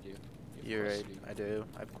quests to do. You You're have right. quests to do. I do.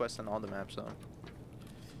 I've quested on all the maps though.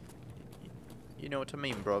 You know what I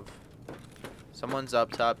mean, bruv. Someone's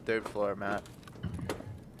up top, 3rd floor, Matt.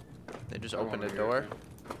 They just I'm opened on a here, door. man.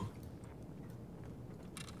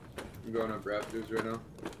 I'm going up rafters right now.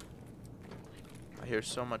 I hear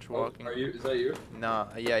so much Oh, walking. are you? Is that you? No,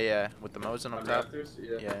 yeah. With the Mosin On up top. rafters?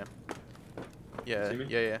 Yeah. Yeah. Yeah, See me?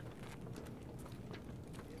 yeah.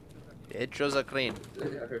 It shows a clean. Yeah,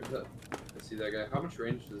 I heard that. I see that guy. How much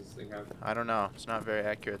range does this thing have? I don't know. It's not very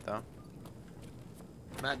accurate though.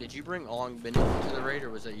 Matt, did you bring augmented into the raid, or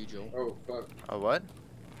was that you, Joel? Oh, fuck. A what?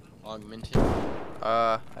 Augmented.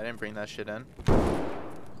 I didn't bring that shit in.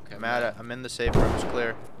 Okay, Matt, I'm in the safe room. It's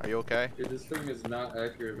clear. Are you okay? Dude, this thing is not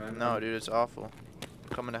accurate, man. No, dude, it's awful. I'm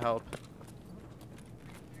coming to help. Fuck,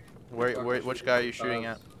 Where, we're which shooting guy are you at shooting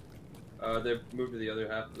at? They moved to the other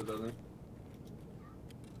half of the building.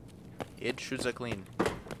 It shoots a clean.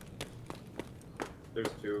 There's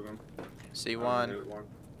 2 of them. See I'm one. gonna hit one.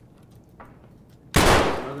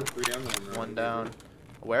 Another 3M one. One down.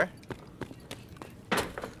 Where?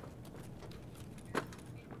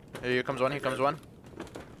 Here comes one. Here comes one.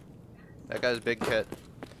 That guy's big kit.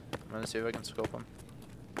 I'm gonna see if I can scope him.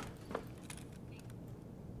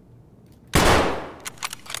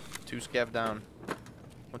 2 scav down.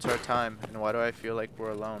 What's our time? And why do I feel like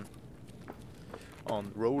we're alone? On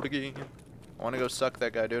the road again. I wanna go suck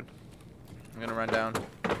that guy, dude. I'm gonna run down.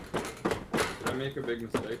 Did I make a big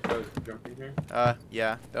mistake by jumping here?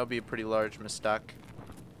 Yeah. That'll be a pretty large mistake.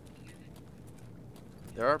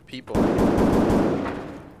 There are people.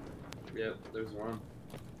 Yep, there's one.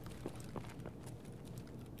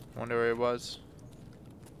 Wonder where it was.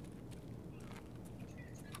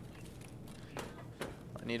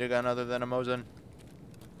 I need a gun other than a Mosin.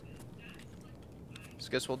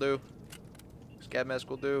 Skis will do. Scab mask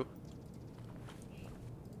will do.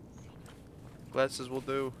 Glasses will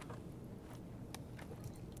do.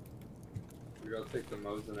 We gotta take the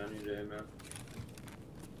Mosin any day, man.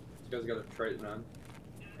 This guy's got a Triton on.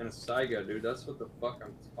 And a Saiga, dude. That's what the fuck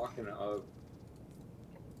I'm talking of.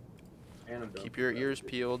 Antidote. Keep your ears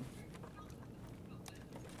peeled.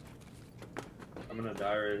 I'm gonna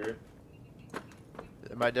die right here.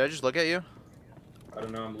 Did I just look at you? I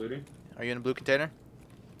don't know, I'm looting. Are you in a blue container?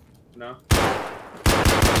 No.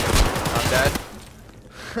 I'm dead.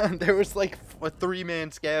 There was like a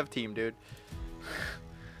 3-man scav team, dude.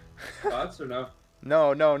 Bots or no?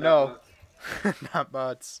 No. Bots. Not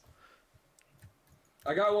bots.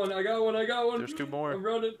 I got one. There's 2 more. I'm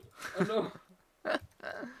running. Oh no.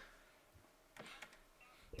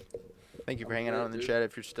 Thank you for hanging out in the chat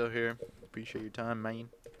if you're still here. Appreciate your time, man.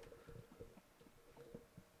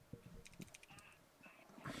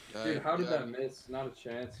 Dude, how did that miss? Not a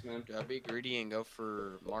chance, man. Do I be greedy and go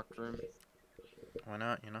for marked room? Why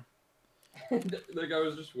not, you know? That guy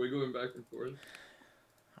was just wiggling back and forth.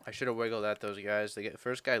 I should have wiggled at those guys. The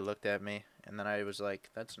first guy looked at me, and then I was like,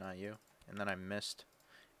 that's not you. And then I missed.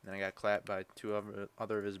 And then I got clapped by 2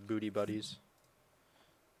 other of his booty buddies.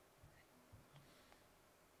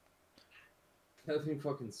 That thing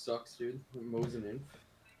fucking sucks, dude. Mosin in.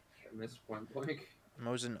 I missed point blank.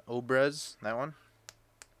 Mosin Obrez, that one?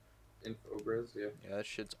 Infobres, yeah. Yeah, that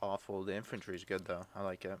shit's awful. The infantry's good, though. I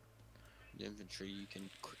like it. The infantry, you can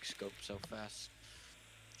quick scope so fast.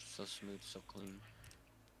 So smooth, so clean.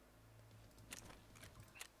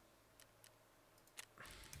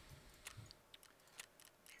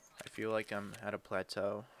 I feel like I'm at a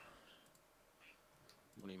plateau.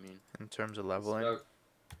 What do you mean? In terms of leveling. Stuck.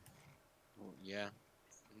 Well, yeah.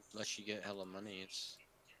 Unless you get hella money, it's...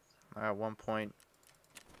 I'm at 1.1.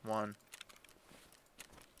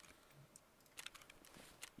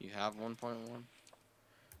 You have 1.1?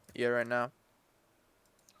 Yeah, right now.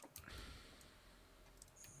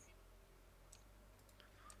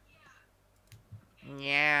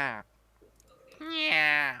 Yeah.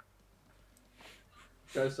 Yeah.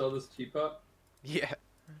 Should I sell this teapot? Yeah.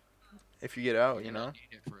 If you get out, you You're know. gonna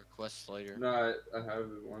need it for a quest later. No, I have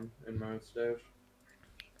one in my stash.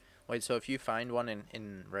 Wait, so if you find one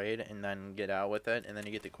in raid and then get out with it and then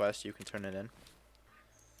you get the quest, you can turn it in?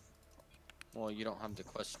 Well, you don't have the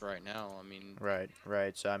quest right now. I mean, Right.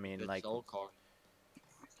 So I mean, it's like, old car.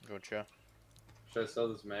 gotcha. Should I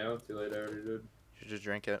sell this mayo? Too late, I already did. You should just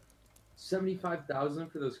drink it. 75,000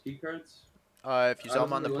 for those key cards? If you I sell was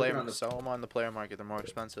them on the really player, looking on the- sell them on the player market. They're more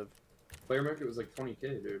expensive. Player market was like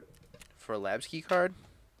 20k, dude. For a labs key card?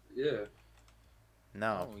 Yeah.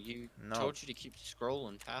 No. Oh, you No. told you to keep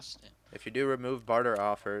scrolling past it. If you do remove barter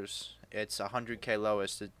offers, it's 100k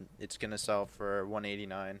lowest. It's gonna sell for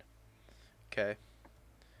 189. Okay.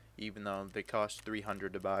 Even though they cost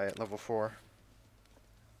 300 to buy at level 4.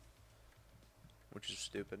 Which is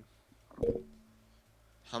stupid.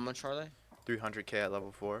 How much are they? 300k at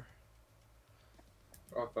level 4.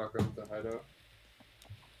 Oh fuck, I'm at the hideout.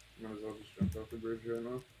 Might as well just jump off the bridge right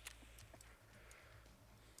now.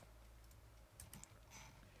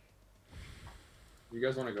 You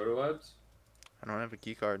guys want to go to labs? I don't have a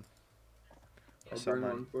key card. I I'll sell bring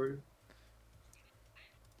mine. one for you.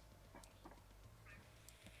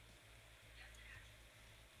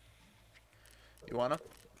 You wanna?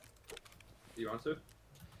 Do you want to?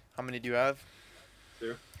 How many do you have?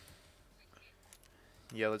 2.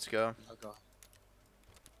 Yeah, let's go. Okay.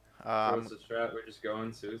 What's the strat? We're just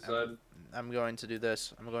going suicide? I'm going to do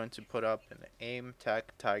this. I'm going to put up an AIM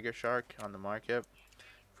Tech Tiger Shark on the market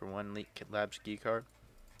for 1 labs key card.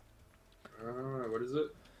 What is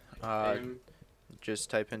it? Aim.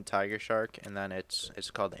 Just type in Tiger Shark and then it's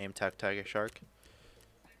called AIM Tech Tiger Shark.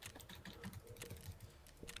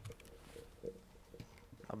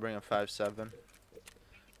 I'll bring a 5.7.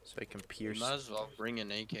 So I can You pierce. might as well bring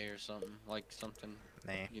an AK or something, like something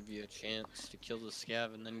Nah. give you a chance to kill the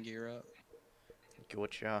scav and then gear up. Get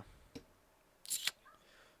what ya.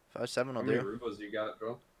 5.7 How will many do. rubles you got,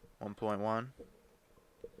 bro? 1.1.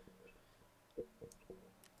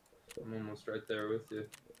 I'm almost right there with you.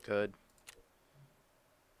 Good.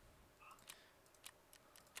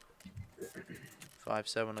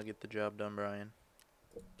 5.7 will get the job done, Brian.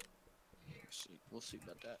 We'll see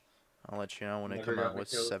about that. I'll let you know when I Never come got out to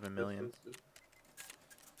with kill 7 million. pistols, dude.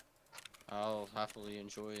 I'll happily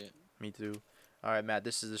enjoy it. Me too. Alright, Matt,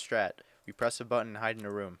 this is the strat. We press a button and hide in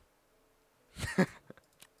a room.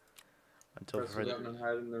 Until Press the further, button and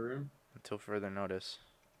hide in the room. until further notice.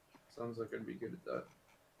 Sounds like I'd be good at that.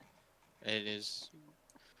 It is.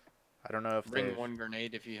 I don't know if Bring they one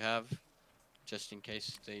grenade if you have, just in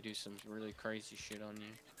case they do some really crazy shit on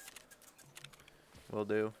you. will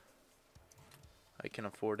do. I can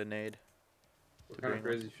afford a nade. What To kind of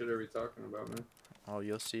bring crazy shit are we talking about, man? Oh,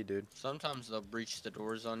 you'll see, dude. Sometimes they'll breach the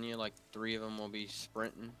doors on you, like 3 of them will be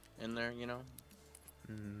sprinting in there, you know?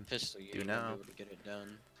 Mm, Pistol, you Do ain't gonna now. be able to get it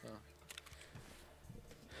done. So.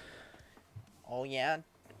 oh, yeah?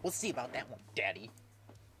 We'll see about that one, Daddy.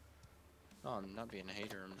 No, I'm not being a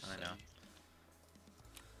hater, I'm just I know.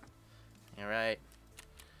 saying. Alright.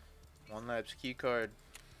 One lab's key card.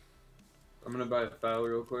 I'm gonna buy a file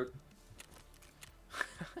real quick.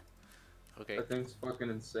 Okay. That thing's fucking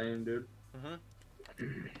insane, dude.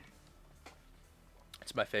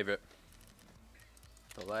 It's my favorite.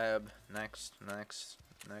 The lab. Next.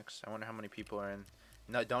 I wonder how many people are in.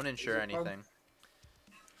 No, don't insure it called? anything.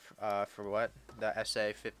 For what? The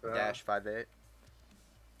SA-58?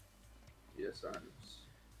 Yes, I'm.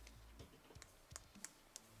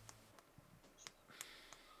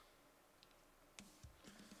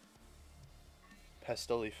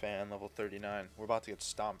 Pestoli fan, level 39. We're about to get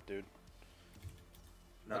stomped, dude.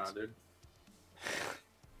 Nah, That's- dude.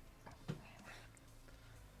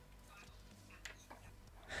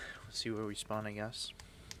 Let's see where we spawn, I guess.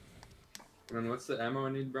 And what's the ammo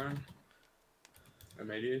I need, Brian?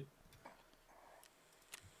 M88?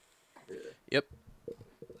 Yeah. Yep.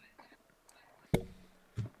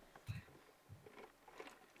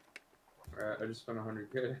 Alright, I just spent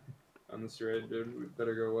 100k on this raid, dude. We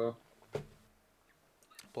better go well.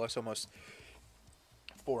 Plus almost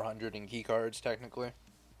 400 in key cards, technically.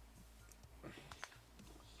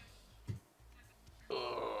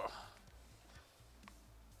 Ugh.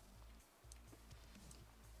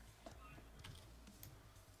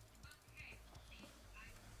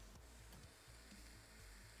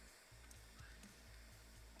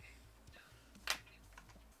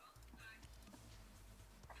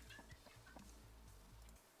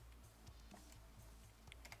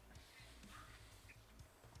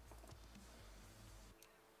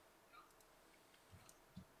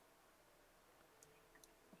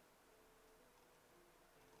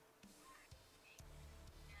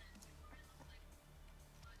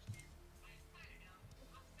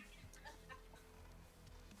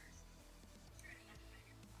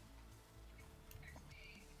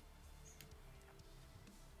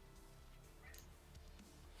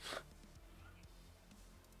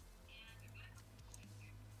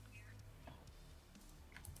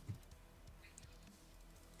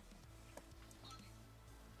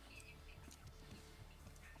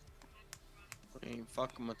 Ain't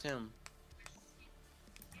fucking with him.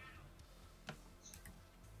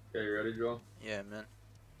 Okay, you ready, Joel? Yeah, man.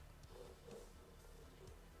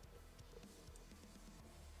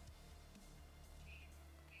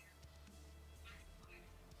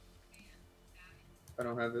 I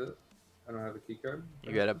don't have it. I don't have a key card.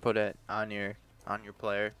 You gotta put it on your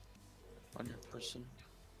player. On your person.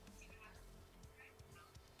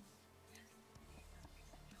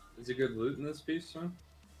 Is it good loot in this piece, man?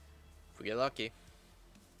 If we get lucky.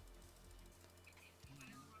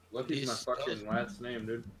 Lucky's my These- fucking last name,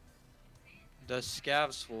 dude. The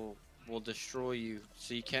scavs will destroy you,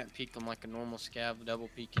 so you can't peek them like a normal scav, double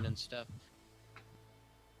peeking and stuff.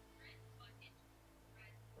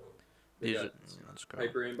 These Yeah. are, let's go.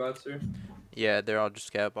 Hyper aimbots here. Yeah, they're all just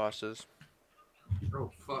scout bosses.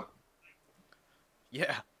 Oh fuck.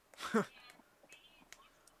 Yeah.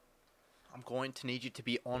 I'm going to need you to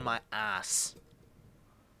be on my ass.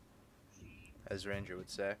 As Ranger would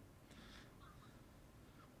say.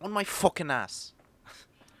 On my fucking ass.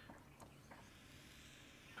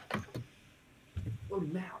 Oh,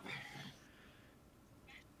 now.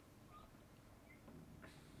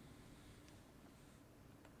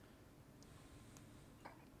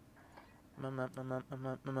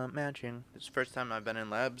 Matching. It's the first time I've been in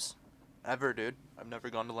labs. Ever, dude. I've never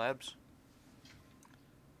gone to labs.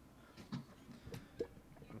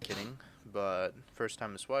 I'm kidding, but first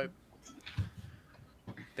time to swipe.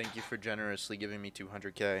 Thank you for generously giving me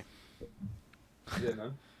 200K. Yeah,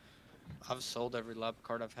 man. I've sold every lab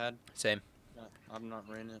card I've had. Same. I'm not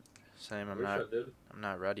renting it. Same. Wish I did. I'm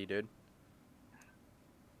not ready, dude.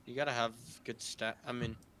 You gotta have good stat. I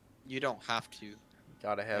mean, you don't have to.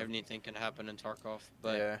 Gotta have. Anything can happen in Tarkov,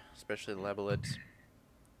 but Yeah, especially the level lids.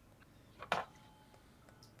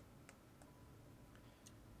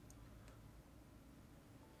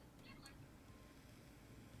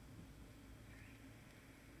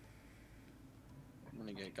 I'm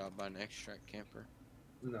gonna get got by an extract camper.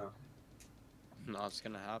 No. No, it's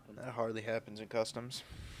gonna happen. That hardly happens in customs.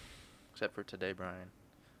 Except for today, Brian.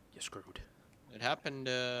 You're screwed. It happened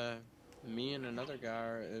to me and another guy,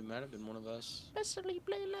 or it might have been one of us. Especially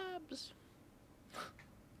play labs.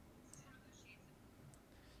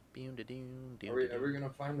 Are we ever gonna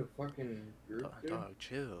find a fucking group, dude? Dog,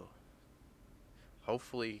 chill.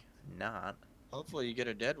 Hopefully not. Hopefully you get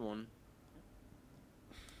a dead one.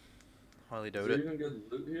 Holly Is there Doda. even good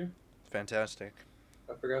loot here? Fantastic.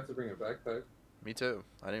 I forgot to bring a backpack. Me too.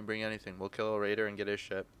 I didn't bring anything. We'll kill a raider and get his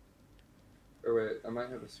shit. Or wait, I might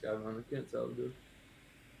have a scav on. I can't tell, dude.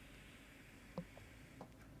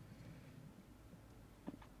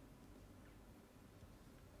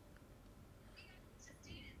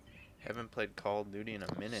 Haven't played Call of Duty in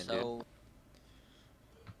a minute, dude.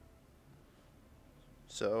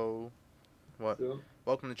 So, what? So,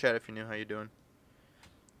 Welcome to chat if you're new. How you doing?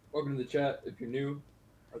 welcome to the chat. If you're new,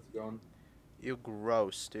 how's it going? You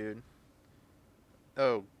gross, dude.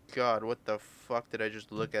 Oh God, what the fuck did I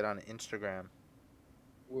just look at on Instagram?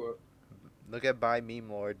 What? Look at Buy Me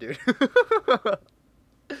More, dude.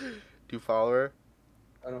 Do you follow her?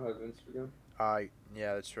 I don't have Instagram.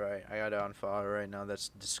 Yeah, that's right. I gotta unfollow her right now. That's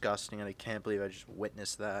disgusting, and I can't believe I just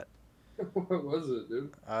witnessed that. What was it,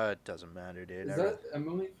 dude? It doesn't matter, dude. Is that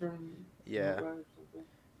Emily from? Yeah. Mobile or something?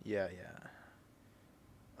 Yeah.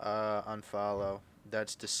 Unfollow.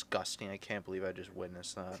 That's disgusting. I can't believe I just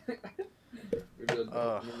witnessed that. Maybe I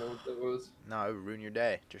don't even know what that was. No, it would ruin your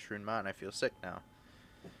day. Just ruined mine. I feel sick now.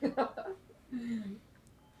 Ugh.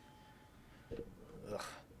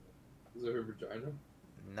 Is it her vagina?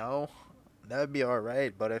 No, that'd be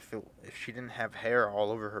alright, but if she didn't have hair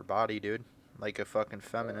all over her body, dude, like a fucking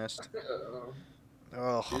feminist. I don't know.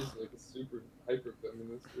 Ugh. She's like a super hyper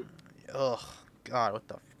feminist. Ugh. God, what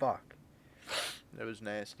the fuck? That was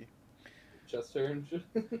nasty. Chest hair and shit.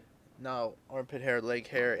 No, armpit hair, leg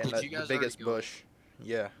hair, and Did you the guys biggest already go? bush.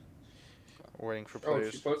 Yeah. We're waiting for Oh,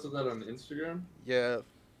 players. she posted that on Instagram? Yeah.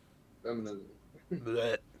 Feminism.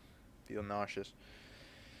 Blech. Feel nauseous.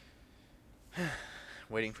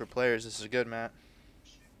 Waiting for players. This is good, Matt.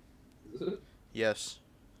 Is it? Yes.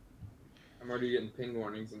 I'm already getting ping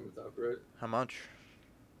warnings in the top right. How much?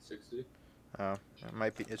 60. Oh, it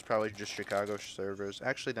might be. It's probably just Chicago servers.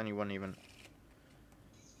 Actually, then you wouldn't even.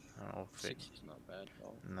 I don't know. If it, 60's not bad at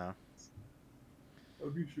all. no.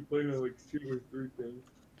 I'm usually playing on like 2 or 3 things.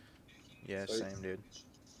 Yeah, Sites. same, dude.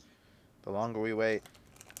 The longer we wait,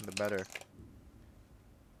 the better.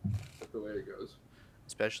 That's the way it goes.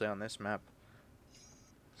 Especially on this map.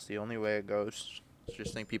 It's the only way it goes. I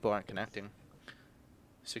just think people aren't connecting.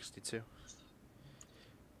 62.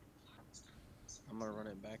 I'm gonna run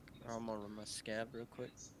it back. I'm gonna run my scab real quick.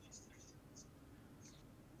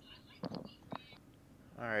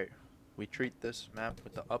 Alright. We treat this map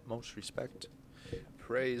with the utmost respect.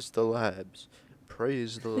 Praise the labs.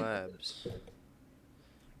 Praise the labs.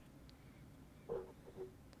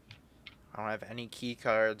 I don't have any key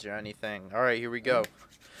cards or anything. Alright, here we go.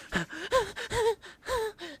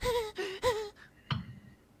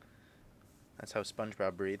 That's how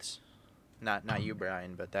SpongeBob breathes. Not you,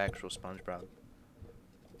 Brian, but the actual SpongeBob.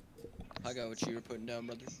 I got what you were putting down,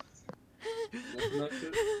 brother. Nothing like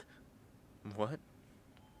shit? What?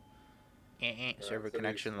 Server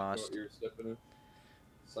connection lost. You're stepping in.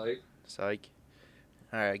 Psych. Psych.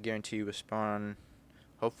 Alright, I guarantee you will spawn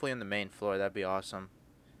hopefully on the main floor. That'd be awesome.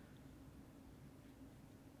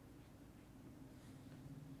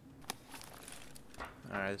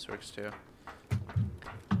 Alright, this works too.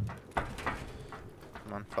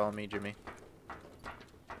 Come on, follow me, Jimmy.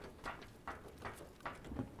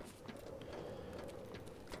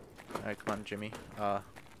 Alright, come on, Jimmy. Where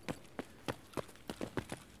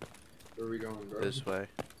are we going, bro? This way.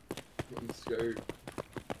 I'm scared.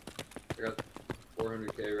 I got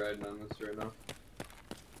 400k riding on this right now.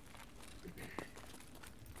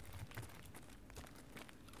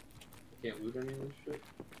 I can't loot any of this shit.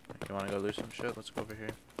 You wanna go lose some shit? Let's go over here.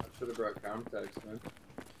 I should have brought contacts, man.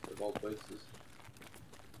 Of all places.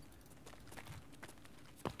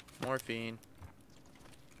 Morphine.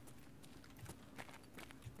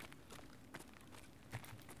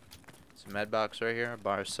 It's a med box right here, a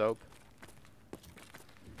bar of soap.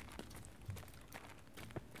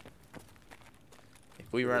 If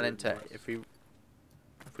we run into if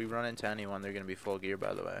we run into anyone, they're gonna be full gear,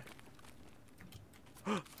 by the way.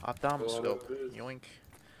 Ophthalmoscope. Yoink.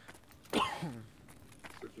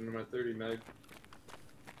 Switching to my 30 mag.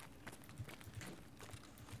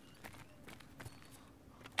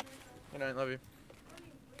 Good night, love you.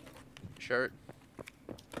 Shirt.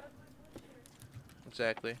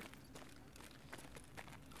 Exactly.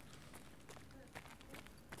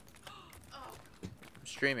 I'm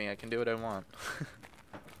streaming, I can do what I want.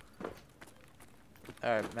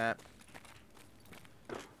 Alright, Matt.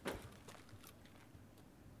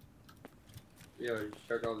 Yeah, you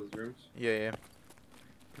check all those rooms. Yeah, yeah.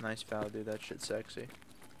 Nice foul, dude. That shit's sexy.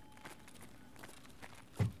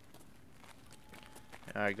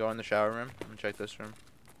 Alright, go in the shower room. Let me check this room.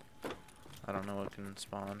 I don't know what can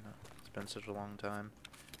spawn. It's been such a long time.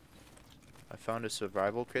 I found a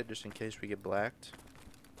survival kit just in case we get blacked.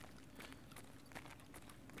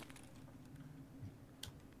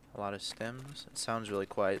 A lot of stims. It sounds really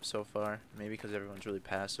quiet so far. Maybe because everyone's really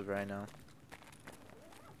passive right now.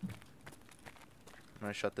 I'm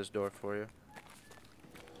gonna shut this door for you.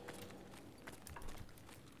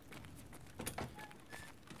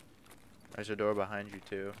 There's a door behind you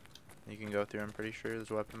too. You can go through, I'm pretty sure.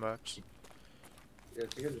 There's a weapon box. Yeah, I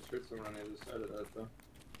think I just heard someone on the other side of that though.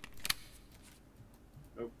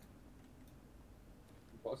 Nope.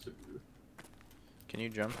 Possibly. Can you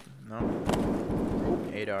jump? No.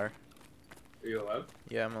 8R. Are you alive?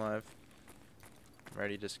 Yeah, I'm alive. I'm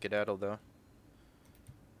ready to skedaddle though.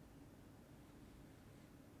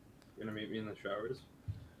 You gonna meet me in the showers?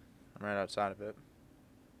 I'm right outside of it.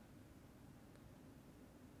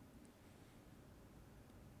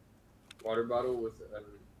 Water bottle with a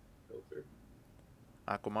filter.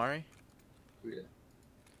 Aquamari? Yeah.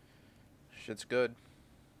 Shit's good.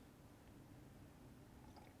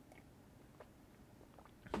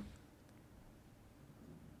 I'm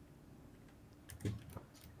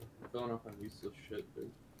filling up on useless shit,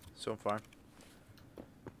 dude. So far.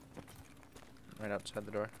 Right outside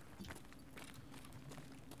the door.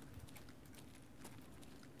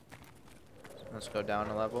 Let's go down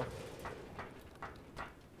a level.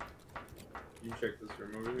 You check this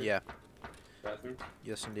room over here? Yeah. Bathroom?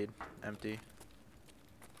 Yes, indeed. Empty.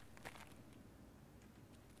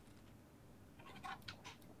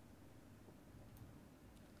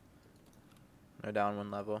 Go down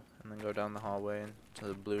one level, and then go down the hallway into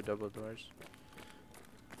the blue double doors.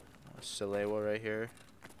 Salewa right here.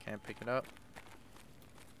 Can't pick it up.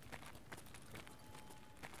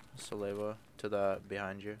 Salewa to the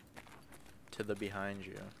behind you. To the behind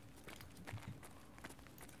you.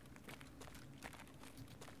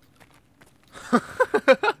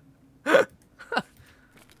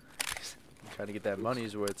 Trying to get that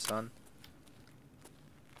money's worth, son.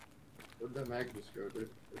 Where'd that mag just go, dude?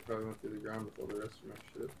 It probably went through the ground with all the rest of my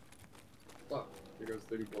shit. Fuck. There goes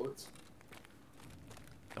 30 bullets.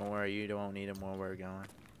 Don't worry, you don't need them while we're going.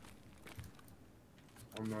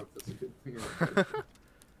 I don't know if that's a good thing or a bad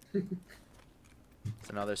thing. It's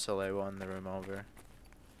another Salewa in the room over.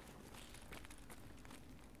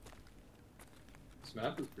 This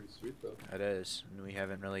map is pretty sweet though. It is, and we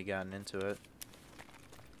haven't really gotten into it.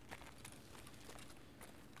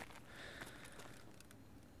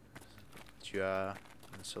 The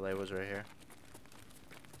Salewa's right here.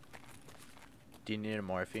 Do you need a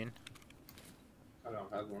morphine? I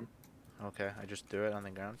don't have one. Okay, I just threw it on the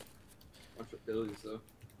ground. Bunch of pillies though.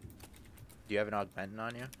 Do you have an augmentin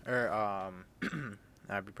on you? Or,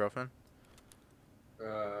 ibuprofen?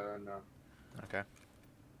 No. Okay.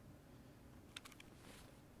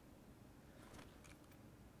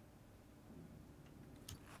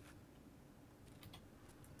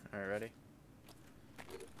 Alright, ready?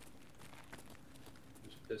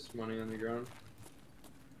 Just piss money on the ground.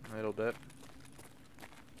 A little bit.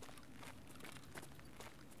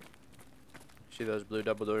 See those blue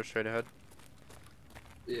double doors straight ahead?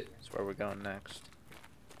 Yeah. That's where we're going next.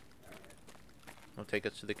 Will take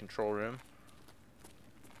us to the control room.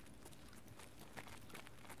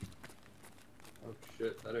 Oh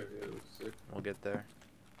shit, that area looks sick. We'll get there.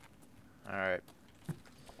 Alright.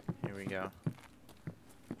 Here we go.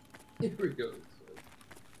 Here we go.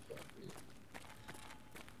 Fuck me.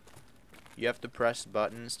 You have to press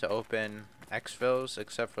buttons to open exfils,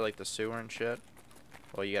 except for like the sewer and shit.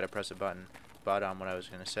 Well, you gotta press a button. But what I was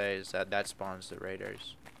gonna say is that spawns the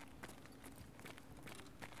raiders.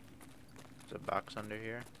 There's a box under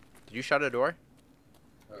here. Did you shut a door?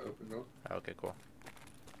 Open up. Okay, cool.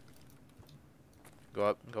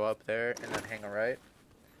 Go up there, and then hang a right.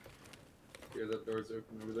 Here, that door's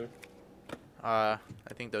open over there. I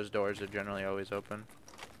think those doors are generally always open.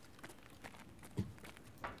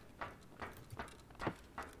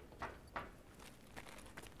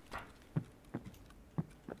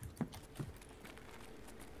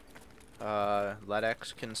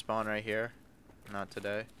 LEDX can spawn right here. Not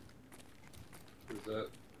today. What's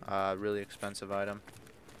that? Really expensive item.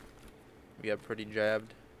 We got pretty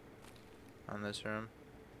jabbed on this room.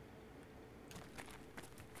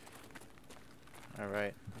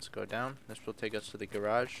 Alright, let's go down. This will take us to the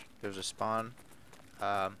garage. There's a spawn.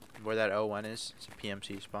 Where that O1 is, it's a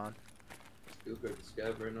PMC spawn. You look like a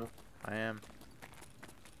scab right now. I am.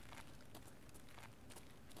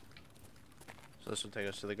 So this will take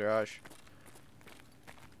us to the garage.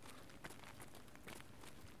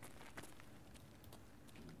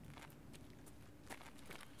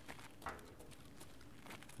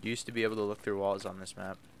 You used to be able to look through walls on this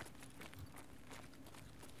map.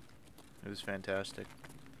 It was fantastic.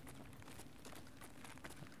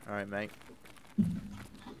 Alright, mate.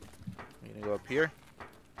 We're gonna go up here.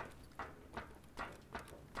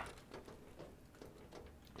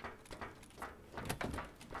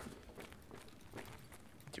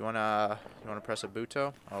 Do you wanna press a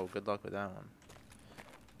Buto? Oh, good luck with that one.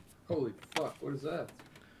 Holy fuck, what is that?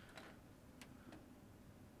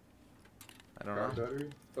 I don't Car know. battery?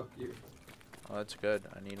 Fuck you. Oh, that's good.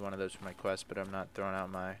 I need one of those for my quest, but I'm not throwing out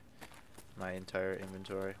my entire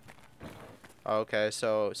inventory. Oh, okay,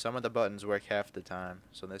 so some of the buttons work half the time.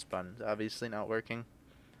 So this button's obviously not working.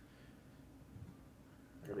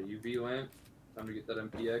 I got a UV lamp. Time to get that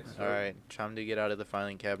MPX. Alright, time to get out of the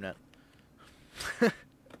filing cabinet. What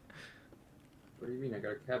do you mean? I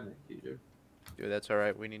got a cabinet key, dude. Dude, that's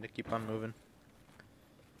alright. We need to keep on moving.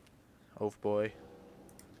 Oaf boy.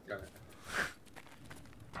 Got it.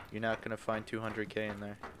 You're not gonna find 200k in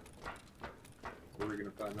there. Where are we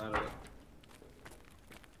gonna find that at?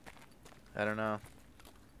 I don't know.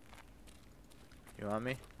 You want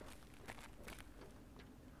me?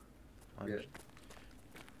 Yeah.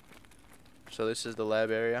 So this is the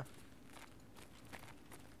lab area.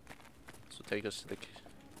 This will take us to the...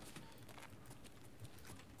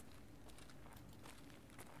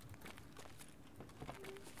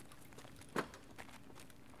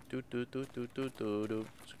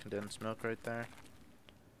 There's condensed milk right there.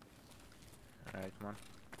 Alright, come on.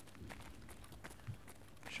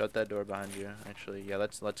 Shut that door behind you. Actually, yeah,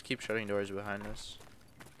 let's keep shutting doors behind us.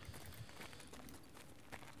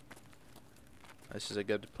 This is a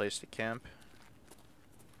good place to camp.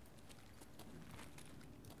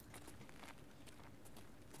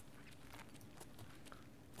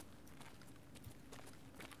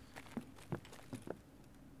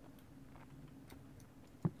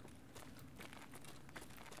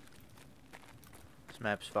 This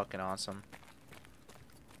map's fucking awesome.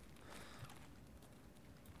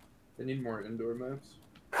 They need more indoor maps.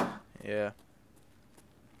 Yeah.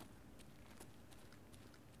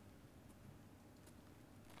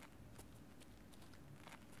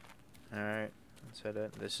 Alright, let's hit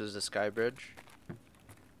it. This is the sky bridge.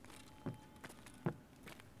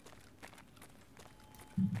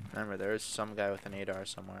 Remember, there is some guy with an 8R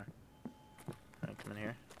somewhere. Alright, come in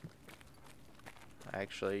here.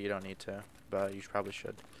 Actually, you don't need to, but you probably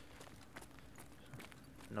should.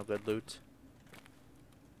 No good loot.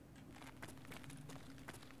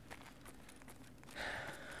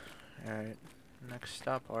 Alright, next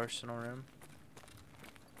stop, arsenal room.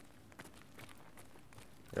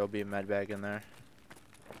 There'll be a med bag in there.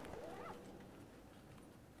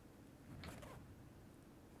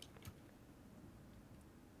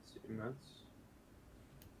 Meds.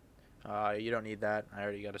 You don't need that. I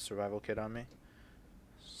already got a survival kit on me.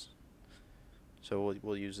 So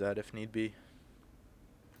we'll use that if need be.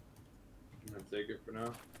 I'm gonna take it for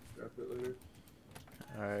now. Drop it later.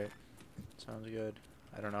 Alright, sounds good.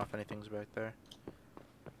 I don't know if anything's back there.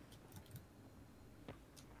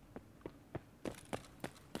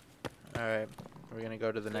 Alright, we're gonna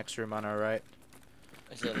go to the next room on our right.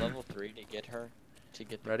 Is it level 3 to get her? To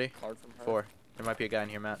get the Ready? card from her? 4. There might be a guy in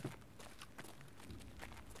here, Matt.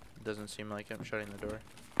 Doesn't seem like it. I'm shutting the door.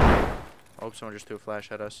 I hope someone just threw a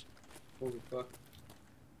flash at us. Holy fuck.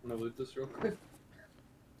 I'm gonna loot this real quick.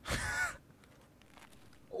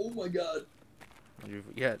 Oh my god. What did you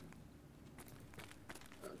get?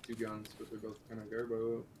 2 guns, but they're both kind of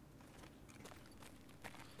garbo.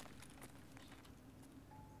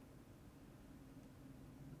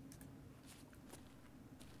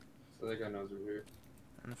 So that guy knows we're here.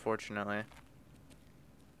 Unfortunately.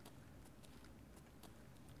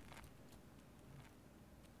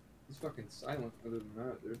 He's fucking silent other than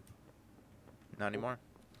that, dude. Not anymore.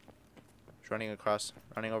 He's running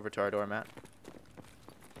over to our door, Matt.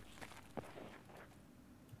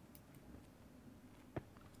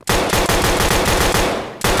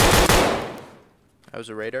 That was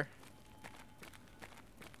a raider.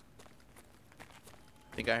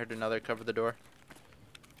 I think I heard another cover the door.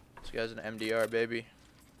 This guy's an MDR, baby.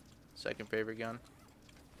 Second favorite gun.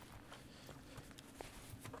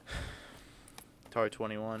 TAR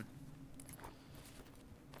 21.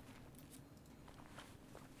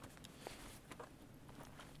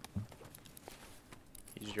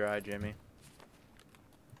 He's dry, Jimmy.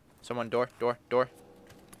 Someone, door.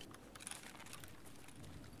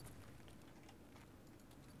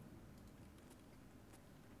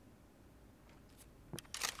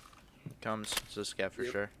 Comes. It's a scat for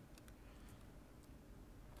sure.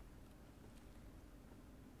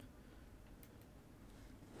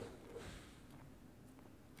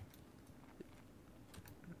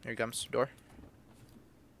 Here he comes. Door.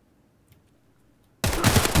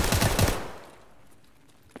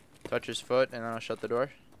 Touch his foot and then I'll shut the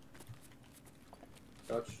door.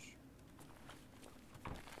 Touch.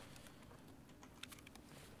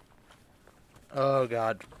 Oh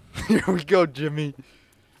god. Here we go, Jimmy.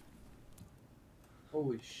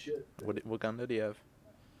 Holy shit. What gun did he have?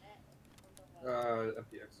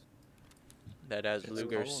 FPX. That has It's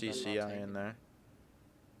Luger cold, I'm not CCI in taking there.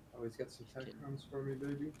 Oh, he's got some tech crumbs for me,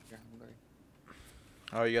 baby. You're hungry.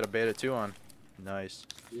 Oh, you got a beta 2 on. Nice.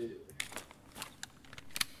 Yeah.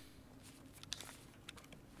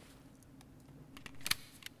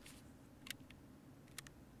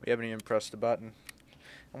 We haven't even pressed the button.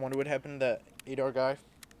 I wonder what happened to that 8R guy.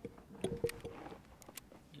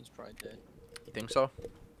 He's probably dead. You think so?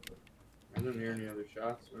 I didn't hear any other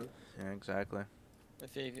shots, man. Yeah, exactly.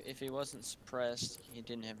 If he wasn't suppressed, he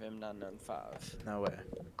didn't have M995. No way.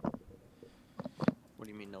 What do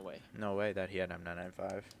you mean, no way? No way that he had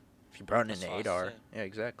M995. If he brought in That's an what I 8R. said. Yeah,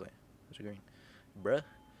 exactly. Who's agreeing? Bruh.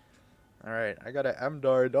 Alright, I got an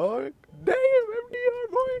MDR, dog. Damn,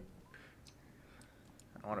 MDR, boy.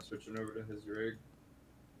 I I'm want to. switching over to his rig.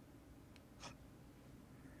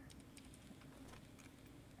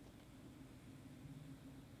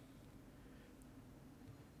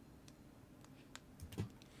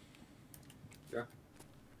 Yeah.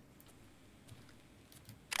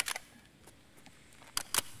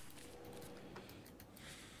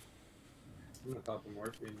 I'm gonna pop the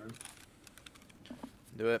morphine, man.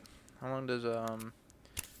 Do it. How long does I'm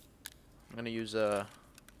gonna use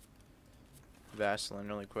Vaseline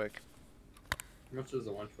really quick. How much does a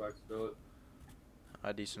lunchbox billet?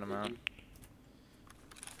 A decent amount.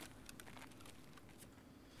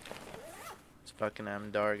 It's fucking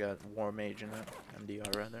MDR got War Mage in it.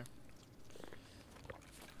 MDR rather.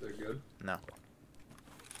 They're good. No.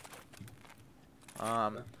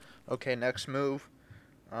 Okay, next move.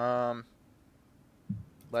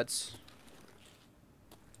 Let's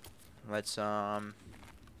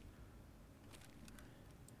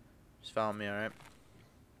just follow me, alright?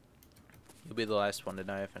 You'll be the last one to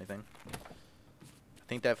die, if anything. I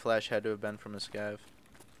think that flash had to have been from a scav.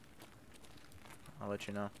 I'll let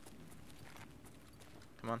you know.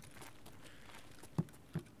 Come on.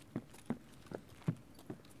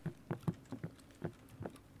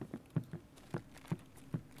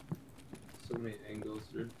 So many angles,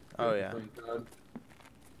 dude. Oh, yeah. Playing COD.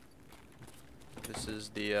 This is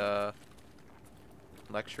the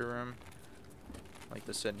lecture room. I like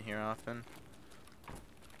to sit in here often.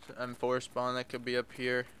 So M4 spawn that could be up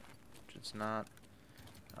here, which it's not.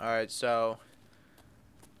 Alright, so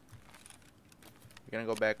we're gonna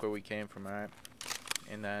go back where we came from, alright?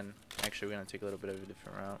 And then actually we're gonna take a little bit of a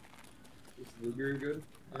different route. Is Luger good?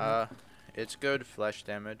 It's good flesh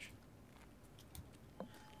damage.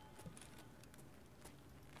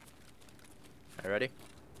 Are you ready?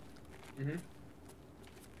 Mm-hmm.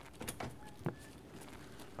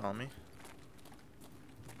 Follow me.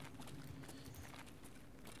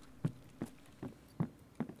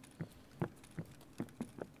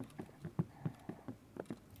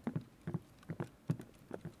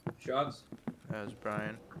 Shots. That was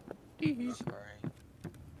Brian. Sorry.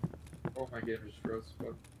 Oh, my game just froze.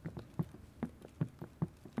 Fuck.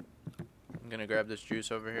 I'm gonna grab this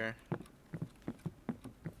juice over here.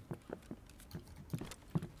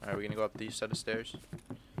 Alright, we're gonna go up these set of stairs.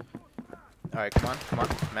 Alright, come on.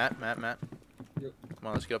 Matt. Yep. Come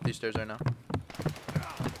on, let's get up these stairs right now.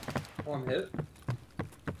 Oh, I'm hit.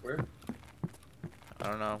 Where? I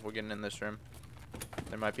don't know, we're getting in this room.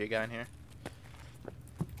 There might be a guy in here.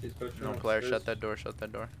 He's pushing No upstairs. player, shut that door.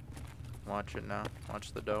 Watch it now.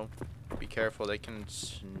 Watch the dough. Be careful, they can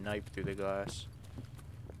snipe through the glass.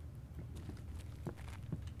 I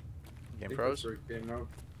Game think froze? that's where it came out.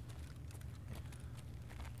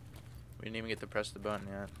 We didn't even get to press the button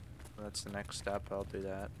yet. That's the next step, I'll do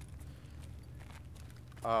that.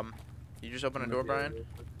 You just open a door, Brian?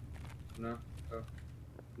 No. Oh.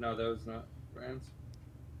 No, that was not France.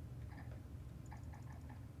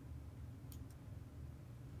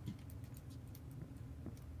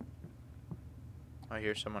 I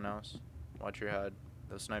hear someone else. Watch your head.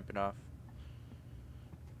 They'll snipe it off.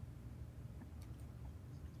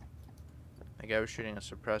 The guy was shooting a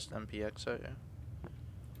suppressed MPX at you.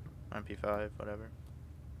 MP5, whatever.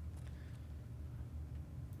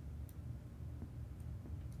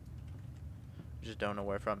 Just don't know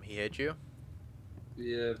where from. He hit you?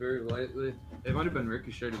 Yeah, very lightly. It might have been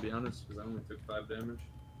ricochet, to be honest, because I only took 5 damage.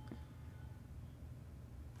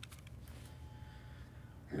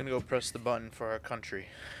 I'm gonna go press the button for our country.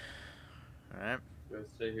 Alright? Do I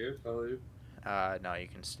stay here? Follow you? No, you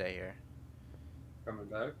can stay here. Coming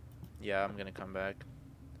back? Yeah, I'm gonna come back.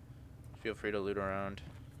 Feel free to loot around.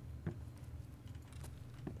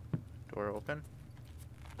 Door open.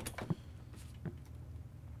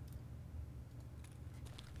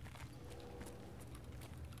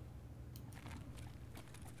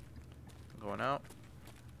 Going out.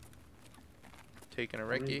 Taking a How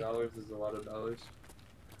many Ricky. dollars is a lot of dollars?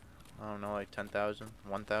 I don't know, like 10,000.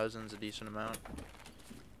 1,000 is a decent amount.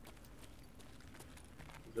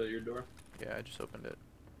 Is that your door? Yeah, I just opened it.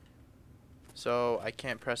 So, I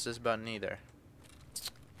can't press this button either.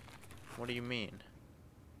 What do you mean?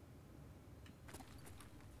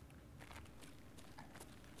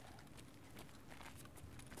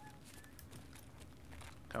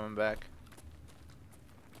 Coming back.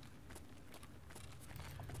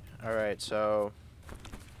 Alright, so...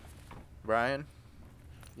 Brian,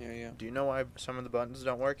 Yeah. do you know why some of the buttons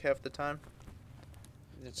don't work half the time?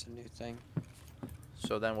 It's a new thing.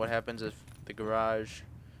 So then what happens if the garage,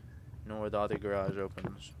 nor the other garage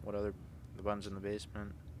opens? What other, the buttons in the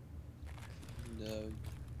basement? You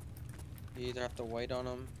either have to wait on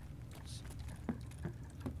them.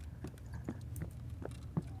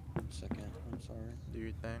 1 second, I'm sorry. Do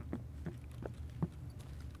your thing.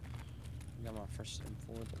 I got my first and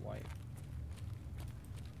forward the white.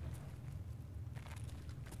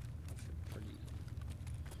 I feel pretty.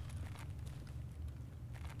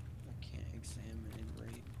 I can't examine and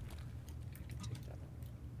rate. I can take that off.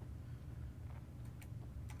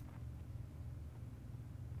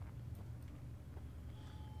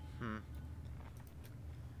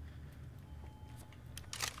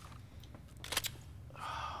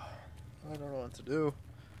 I don't know what to do.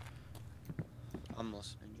 I'm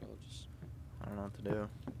listening, Joel. Just I don't know what to do.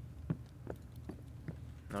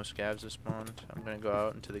 No scavs have spawned. I'm gonna go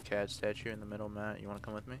out into the cat statue in the middle, Matt. You wanna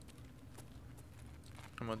come with me?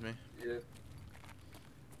 Come with me. Yeah.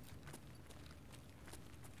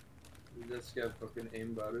 Did this guy fucking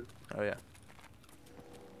aimbotted? Oh yeah.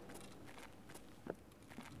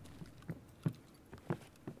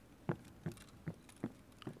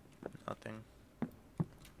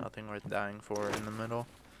 Nothing worth dying for in the middle.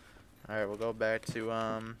 Alright, we'll go back to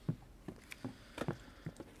we'll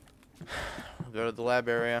go to the lab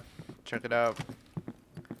area. Check it out.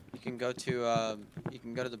 you can go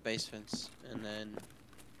to the basements and then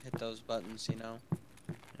hit those buttons, you know,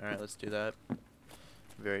 Alright, let's do that.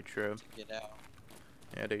 Very true. to get out.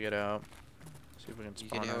 Yeah, to get out. See if we can You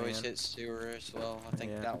spawn can out always again. hit sewer as well. I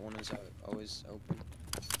think Yeah. that one is always open.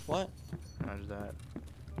 What? How's that?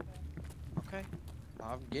 Okay.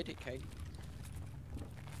 I'll get it, Kate.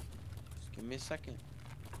 Just give me a second.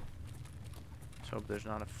 Let's hope there's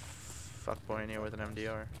not a fuckboy in here with an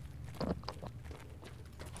MDR.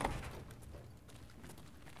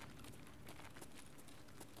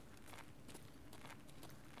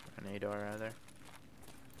 An ADR rather.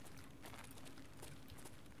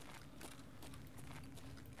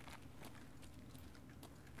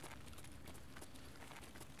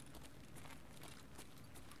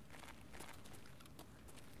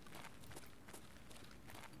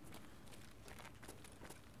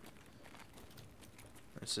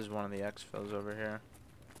 This is one of the exfils over here.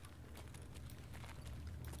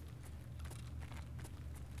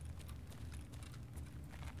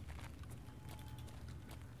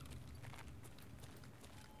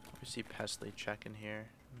 We see Pesley checking here.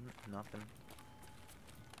 Nothing.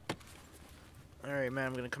 Alright, man,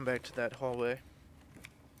 I'm gonna come back to that hallway.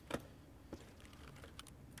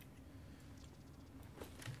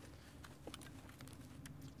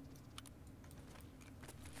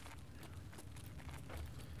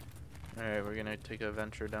 Alright, we're gonna take a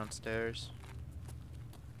venture downstairs.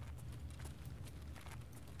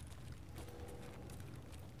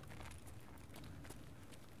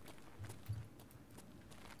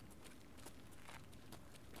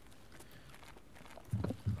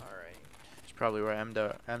 Alright. It's probably where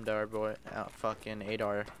MDR boy, fucking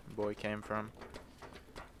ADAR boy came from.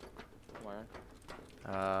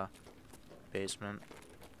 Where? Basement.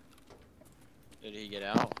 Did he get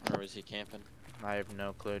out, or was he camping? I have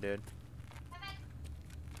no clue, dude.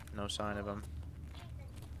 No sign of him.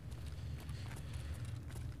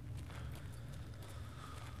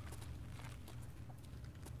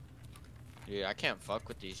 Dude, I can't fuck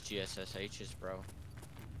with these GSSHs, bro.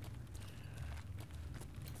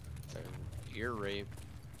 They're ear rape.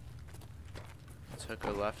 Took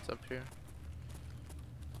a left up here.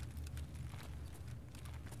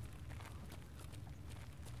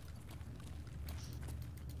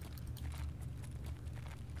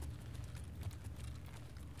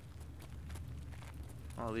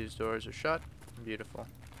 All these doors are shut. Beautiful.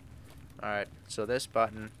 Alright, so this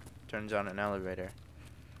button turns on an elevator.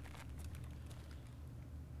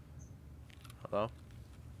 Hello?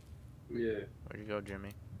 Yeah, Where'd you go, Jimmy?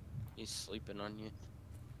 He's sleeping on you.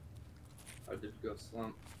 I did go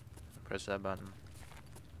slump. Press that button.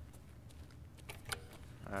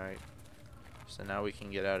 Alright. So now we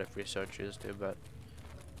can get out if we so choose to, but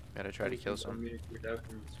gotta try to kill some. We died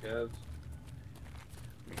from scabs.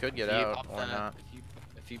 We could get If you out pop or that- not.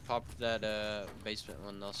 If you pop that basement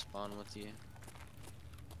one, they'll spawn with you.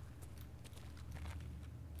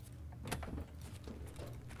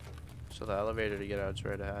 So the elevator to get out's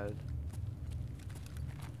right ahead.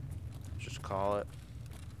 Just call it.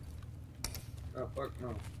 Oh fuck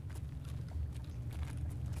no.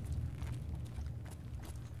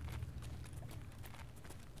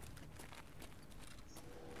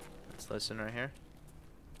 Let's listen right here.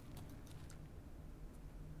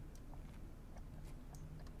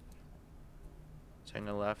 Take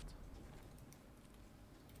a left.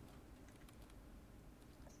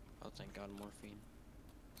 Oh, thank God, morphine.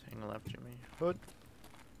 Take a left, Jimmy. Hood.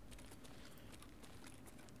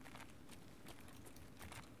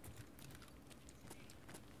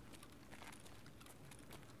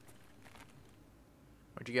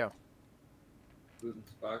 Where'd you go? Looting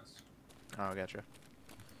spots. Oh, gotcha.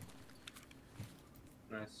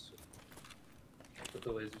 Nice. Put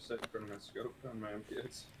the laser sight in front of my scope on my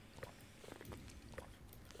MPX.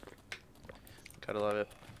 Gotta love it.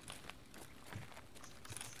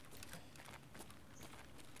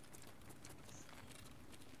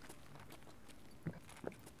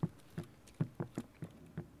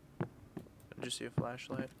 Did you see a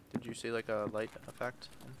flashlight? Did you see like a light effect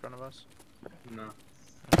in front of us? No.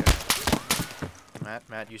 Okay.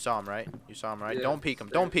 Matt, you saw him, right? You saw him, right? Yeah, Don't peek him.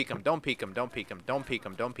 Don't peek him. Don't peek him. Don't peek him. Don't peek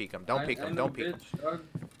him. Don't peek him. Don't peek him. Don't peek him. Bitch, dog.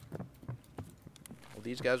 Well,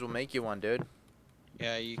 these guys will make you one, dude.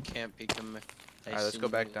 Yeah, you can't peek them if they Alright, let's see go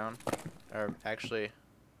back you. down. Or actually,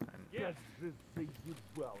 I'm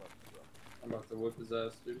about to whip his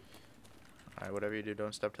ass, dude. alright, whatever you do,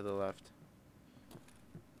 don't step to the left.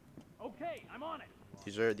 Okay, I'm on it.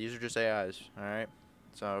 These are just AIs, alright?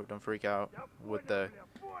 So don't freak out with the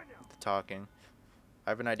talking. I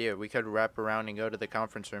have an idea. We could wrap around and go to the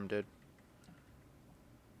conference room, dude.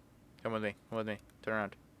 Come with me. Come with me. Turn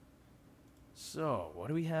around. So, what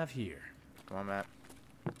do we have here? Come on, Matt.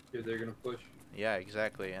 Dude, they're gonna push. Yeah,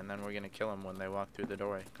 exactly. And then we're gonna kill them when they walk through the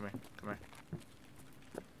doorway. Come here. Come here.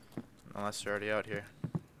 Unless they're already out here.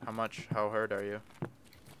 How hurt are you?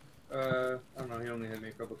 I don't know, he only hit me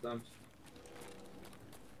a couple times.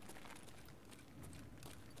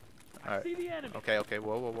 Alright. See the enemy. Okay.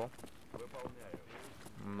 Whoa.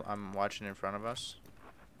 I'm watching in front of us.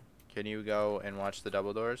 Can you go and watch the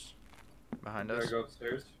double doors behind Did us? I go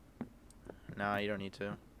upstairs? Nah, you don't need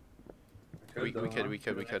to. I We though,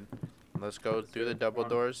 huh? could. Let's go Let's through do the it. double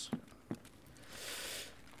Come on. doors.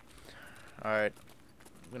 Alright.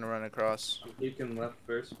 I'm gonna run across. I'm peeking left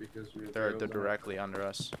first because we have They're rails on it. directly under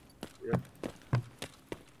us. Yep.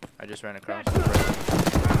 I just ran across.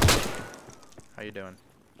 How you doing?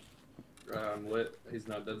 I'm lit. He's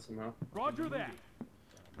not dead somehow. Roger that.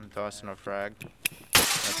 I'm tossing a frag.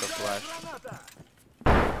 That's a flash.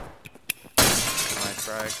 My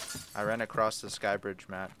frag. I ran across the sky bridge,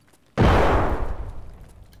 Matt.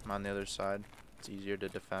 I'm on the other side. It's easier to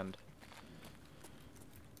defend.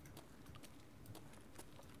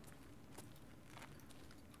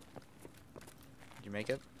 Did you make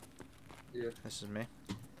it? Yeah. This is me.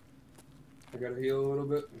 I gotta heal a little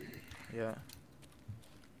bit. Yeah.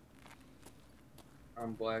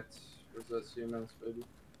 I'm blacked. Where's that CMS, baby?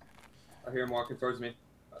 I hear him walking towards me.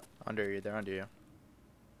 Under you. They're under you.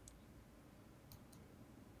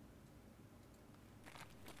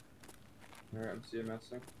 Alright, I'm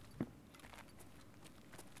CMSing.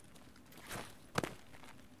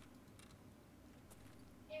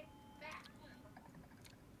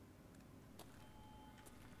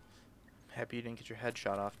 Happy you didn't get your head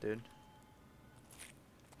shot off, dude.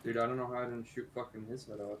 Dude, I don't know how I didn't shoot fucking his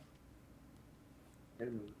head off. Hit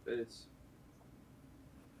him in the face.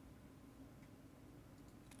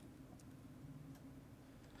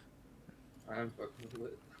 I am fucking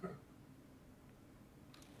lit.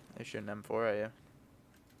 They shoot an M4 at you.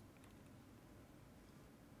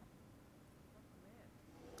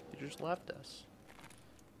 You just left us.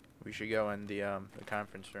 We should go in the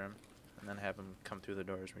conference room and then have them come through the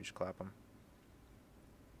doors. We just clap them.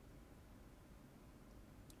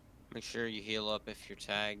 Make sure you heal up if you're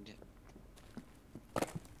tagged.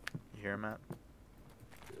 You hear him, Matt?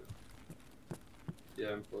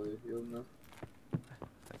 Yeah, I'm fully healed now.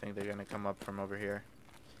 I think they're gonna come up from over here.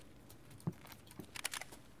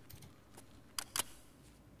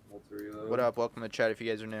 Multi-reload. What up? Welcome to chat if you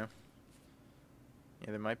guys are new.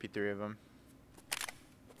 Yeah, there might be 3 of them.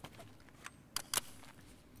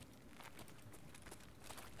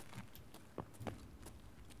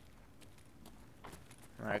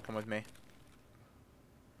 Alright, come with me.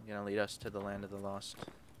 You're gonna lead us to the land of the lost.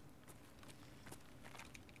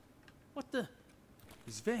 What the?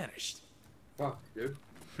 He's vanished. Fuck, dude.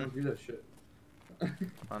 Don't do that shit.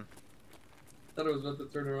 Fun. Thought I was about to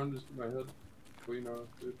turn around just in my head. Clean off,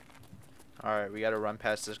 dude. Alright, we gotta run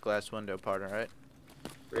past this glass window part, alright?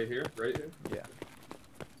 Right here? Right here? Yeah.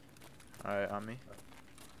 Alright, on me.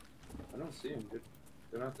 I don't see him, dude.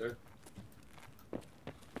 They're not there.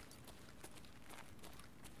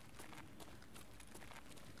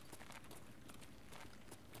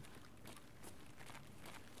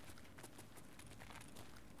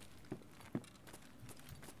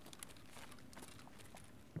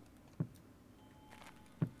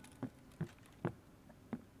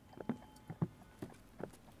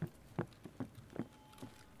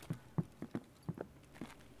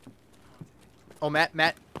 Oh,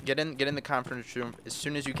 Matt, get in the conference room as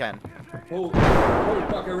soon as you can. Oh, holy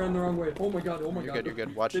fuck, I ran the wrong way. Oh my god, oh my god. You're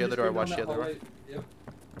good. Watch They the other just door, came watch down the that other door. hallway. Yep.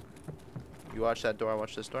 You watch that door,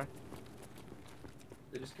 watch this door.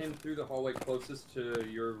 They just came through the hallway closest to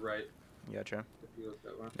your right. Gotcha. If you look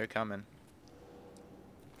that way. They're coming.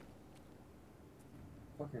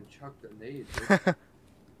 Fucking chuck the nade, dude.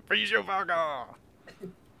 Freeze your Vaga!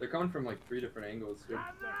 They're coming from like 3 different angles, dude.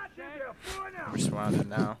 We're surrounded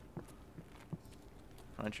now.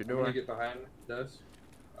 Find your I'm gonna door. get behind this.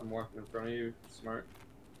 I'm walking in front of you. Smart.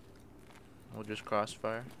 We'll just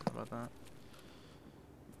crossfire. How about that?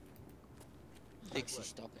 Dixie,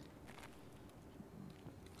 stop it.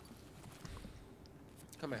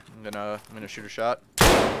 Come here. I'm gonna shoot a shot.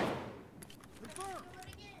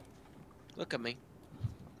 Look at me.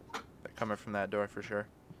 They're coming from that door for sure.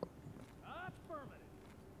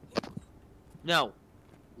 No.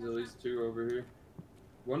 There's at least 2 over here.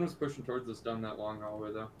 One was pushing towards us down that long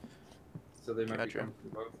hallway though. So they might be Gotcha. coming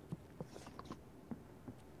from both.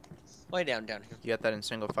 Way down here. You got that in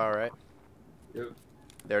single file, right? Yep.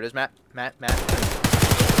 There it is, Matt. Matt.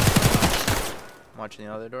 I'm watching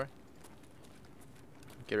the other door.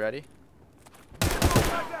 Get ready.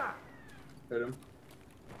 Hit him.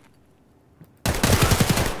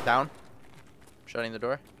 Down. Shutting the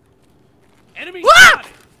door. Enemy What?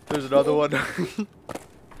 spotted! There's another one.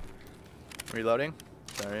 Reloading.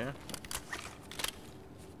 Sorry. Yeah.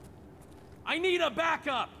 I need a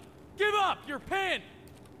backup! Give up! You're pinned!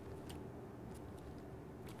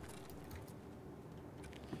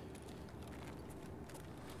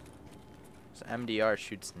 This MDR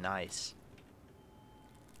shoots nice.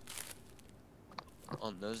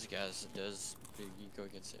 On those guys, it does. You go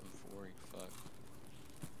against M4, you fuck.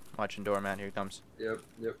 Watching door, man. Here he comes. Yep.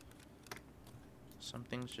 Some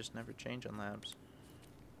things just never change on labs.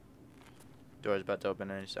 Door's about to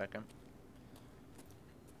open any second.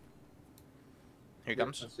 Here he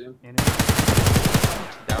comes. I see him.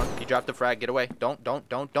 Down. He dropped the frag. Get away. Don't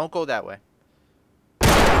go that way.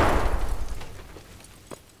 I'm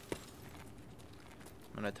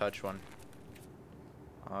gonna touch one.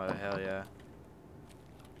 Oh hell yeah.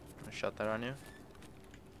 I'm gonna shut that on you.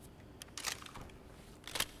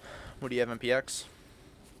 What do you have in PX?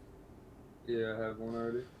 Yeah, I have one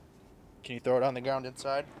already. Can you throw it on the ground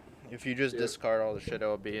inside? If you just Yeah. discard all the shit,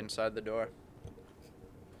 it'll be inside the door.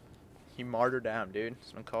 He martyred down, dude.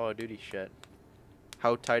 Some Call of Duty shit.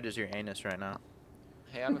 How tight is your anus right now?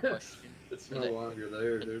 Hey, I have a question. It's Are no they- longer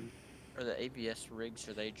there, dude. Are the ABS rigs,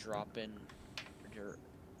 are they dropping, or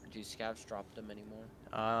do scavs drop them anymore?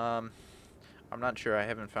 I'm not sure. I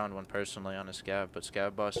haven't found one personally on a scav, but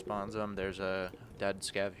scav boss spawns them. There's a dead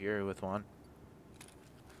scav here with one.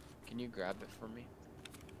 Can you grab it for me?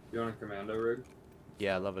 You want a commando rig?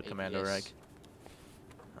 Yeah, I love a commando rig. ABS.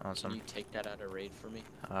 Awesome. Can you take that out of raid for me?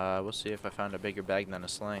 We'll see if I found a bigger bag than a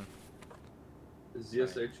sling. Is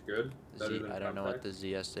ZSH good? Better than I don't know what compact?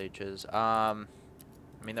 the ZSH is. I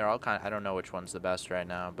mean, they're all kind of, I don't know which one's the best right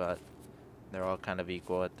now, but they're all kind of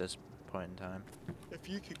equal at this point in time. If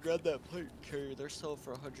you could grab that plate carrier, they're sold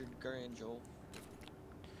for 100 grand, Joel.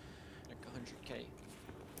 Like 100K.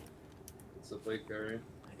 It's a plate carrier.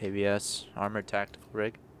 ABS, armored tactical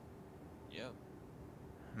rig. Yep.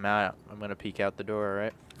 Matt, I'm gonna peek out the door,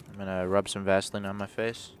 alright? I'm gonna rub some Vaseline on my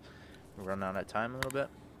face. We're running out of time a little bit.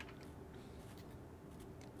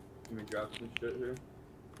 Can we drop some shit here?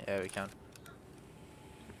 Yeah, we can.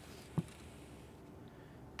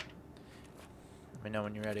 Let me know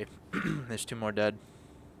when you're ready. There's 2 more dead.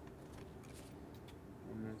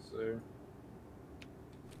 Almost there.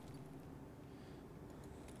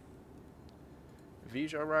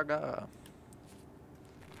 Vija Raga.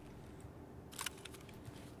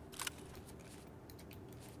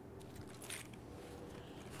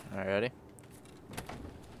 Alright, ready?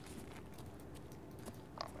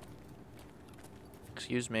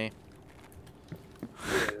 Excuse me.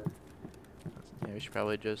 Yeah. Yeah, we should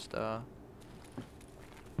probably just,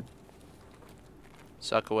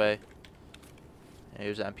 suck away. Yeah,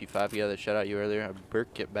 here's the MP5 guy that shot out you earlier. A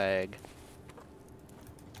Birkit bag.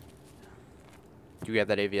 You grab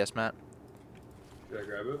that AVS, Matt? Should I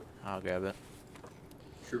grab it? I'll grab it.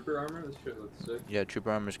 Trooper armor? This shit looks sick. Yeah,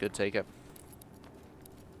 trooper armor's good. Take it.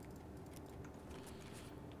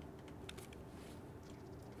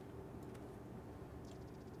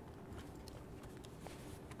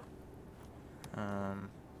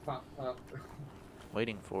 Pop, pop.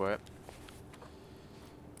 Waiting for it.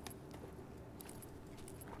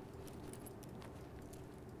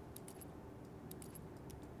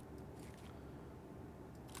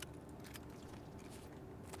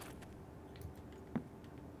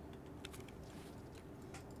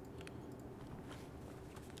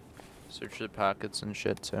 Search the pockets and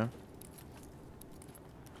shit too.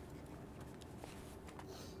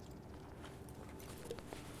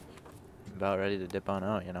 About ready to dip on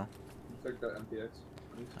out, you know. You took that MPX?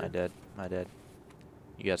 I did. I did.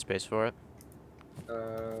 You got space for it?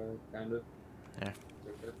 Kind of. Yeah.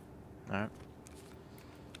 Okay. Alright.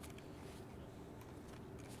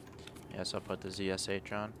 Yes, I'll put the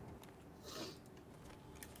ZSH on.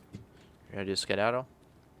 You ready to skedaddle?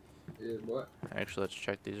 Yeah, what? Actually, let's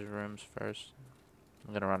check these rooms first.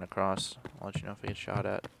 I'm gonna run across. I'll let you know if I get shot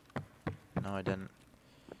at. No, I didn't.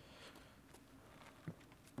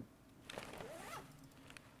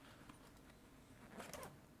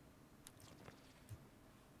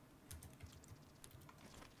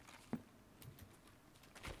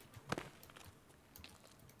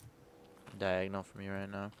 Diagonal from you right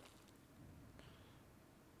now.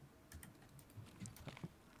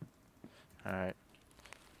 Alright.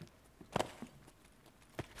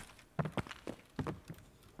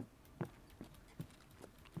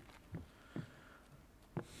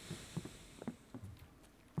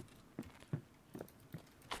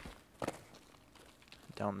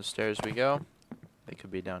 Down the stairs we go. They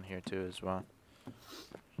could be down here too as well.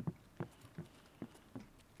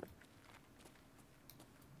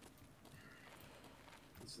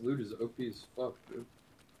 This loot is OP as fuck, dude.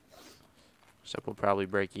 Except we'll probably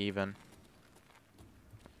break even.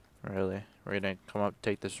 Really. We're gonna come up,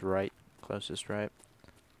 take this right. Closest right.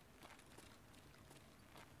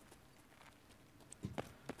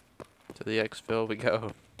 To the exfil we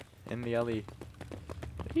go. In the alley.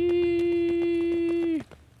 Eee!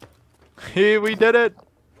 Hey, we did it!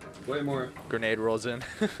 Way more. Grenade rolls in.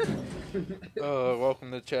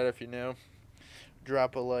 Welcome to the chat if you're new.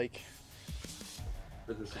 Drop a like.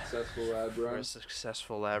 For the successful lab For run. a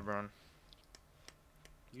successful lab run.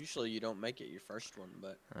 Usually you don't make it your first one,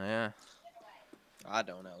 but Yeah. I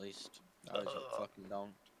don't at least. I was a fucking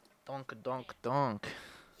donk. Donk, donk, donk.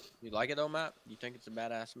 You like it though, map? You think it's a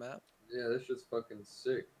badass map? Yeah, this shit's fucking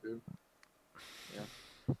sick, dude.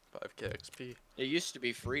 5k XP. It used to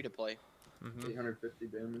be free to play. 850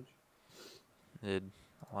 damage. Did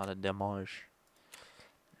a lot of damage.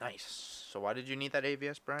 Nice. So why did you need that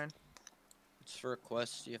AVS, Brian? It's for a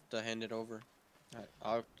quest. You have to hand it over.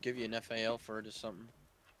 I'll give you an FAL for it or something.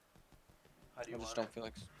 How I just don't feel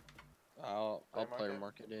like. I'll player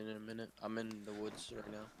market it in a minute. I'm in the woods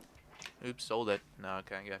right now. Oops, sold it. No,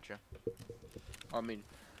 okay, I got you. I mean,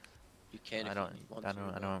 you can. I if don't. You want I to, don't.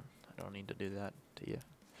 I but don't. I don't need to do that to you.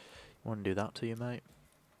 You want to do that to you, mate?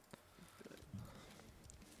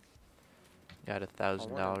 Got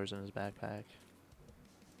 $1,000 in his backpack.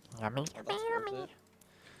 Oh, that's worth it.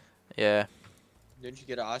 Yeah. Didn't you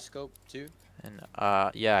get an eye scope too? And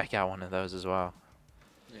yeah, I got one of those as well.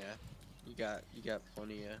 Yeah. You got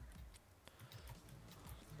plenty of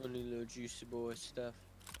little juicy boy stuff.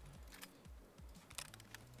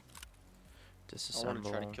 Disassemble. I want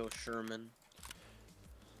to try to kill Sherman.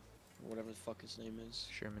 Whatever the fuck his name is.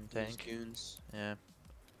 Sherman These tank. goons. Yeah.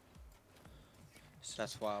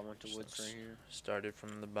 That's why I went to woods right here. Started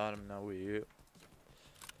from the bottom, now we up.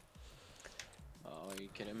 Oh, are you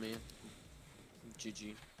kidding me?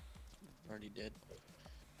 GG. Already did.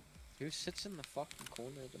 Who sits in the fucking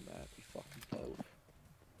corner of the map, you fucking dope?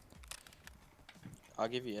 I'll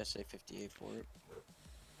give you SA-58 for it.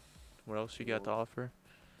 What else you got to offer?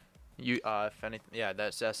 You, if anything, yeah,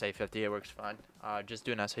 that's SA-58 works fine. Just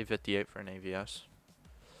do an SA-58 for an AVS.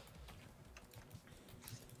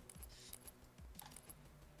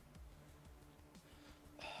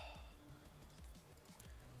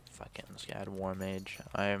 Fucking this guy had War Mage.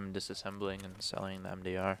 I am disassembling and selling the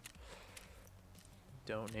MDR.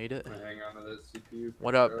 Don't need it. I'm gonna hang on to that CPU.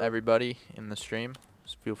 What up, everybody in the stream?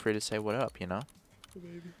 Just feel free to say what up, you know?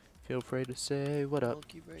 Feel free to say what up.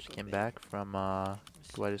 Just came back from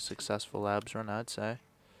quite a successful labs run, I'd say.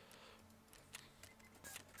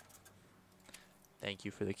 Thank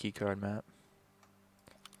you for the keycard, Matt.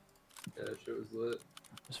 Yeah, that shit was lit. It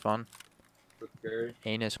was fun. With Gary.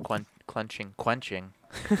 Anus quenching.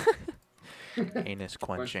 Anus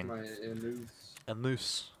quenching. My anus. And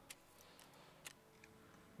loose.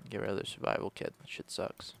 Get rid of the survival kit. That shit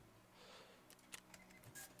sucks.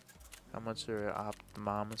 How much are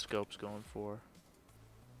ophthalmoscopes going for?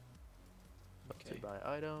 Okay. To buy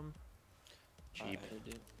item. Cheap.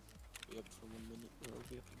 Be up for 1 minute. Or I'll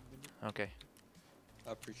be up in a minute. Okay.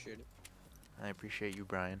 I appreciate it. I appreciate you,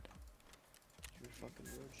 Brian. You're fucking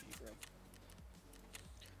real G, bro.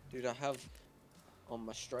 Dude, I have on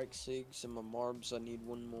my strike sigs and my marbs, I need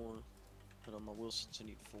 1 more. And on my Wilsons, I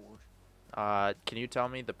need 4. Can you tell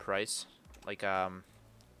me the price? Like,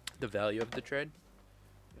 the value of the trade?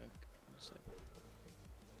 Yeah, 1 second.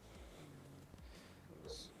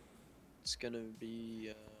 It's gonna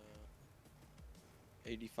be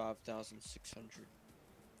 85,600.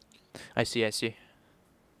 I see.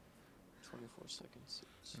 24 seconds.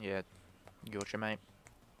 Yeah. Gotcha, mate.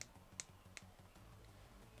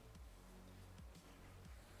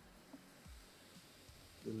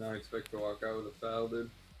 Did not expect to walk out with a foul,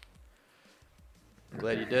 dude. I'm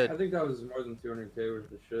glad you did. I think that was more than 200k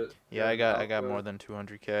worth of shit. Yeah, I got more than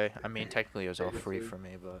 200k. I mean, technically it was all free for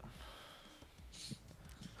me, but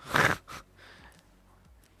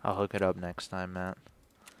I'll hook it up next time, Matt.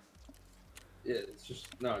 Yeah, it's just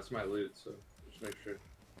no, it's my loot, so just make sure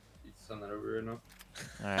you send that over right now.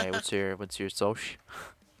 All right, what's your social?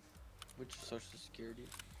 Which social security?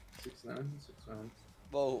 69.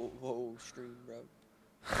 Whoa, stream, bro.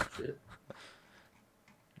 Shit.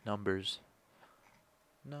 Numbers.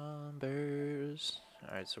 All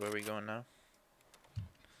right, so where are we going now?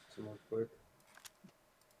 Some more quick.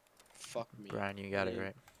 Fuck me. Brian, you got it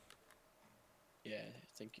right. Yeah,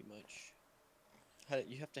 thank you much.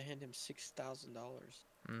 You have to hand him $6,000.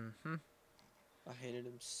 Mm-hmm. I handed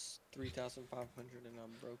him 3,500 and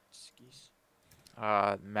I'm broke skis.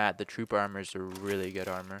 Matt, the troop armors are really good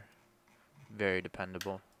armor. Very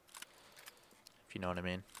dependable. If you know what I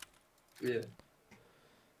mean. Yeah.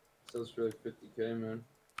 Sells for like 50k, man.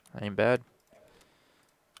 Ain't bad.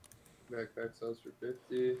 Backpack sells for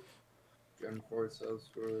 50. Gen 4 sells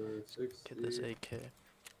for 60. Get this AK.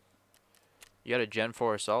 You got a Gen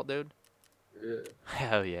 4 assault, dude? Yeah.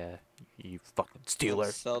 Hell yeah. You fucking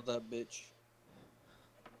stealer. Sell that bitch.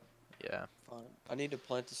 Yeah. Fine. I need to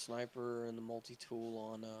plant the sniper and the multi-tool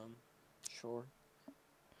on shore.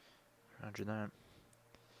 Roger that.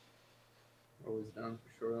 Always down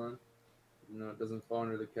for shoreline. Even though it doesn't fall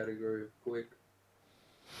under the category of quick.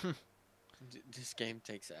 This game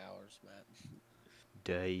takes hours, man.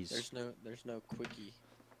 Days. There's no quickie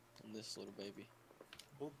on this little baby.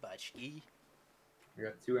 Oh, bachki. I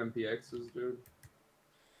got 2 MPXs, dude.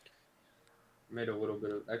 Made a little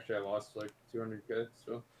bit of. Actually, I lost like 200k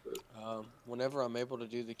still. But Whenever I'm able to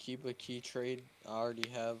do the key trade, I already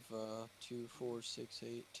have 2, 4, 6,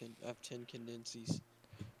 8, 10. I have 10 condensees.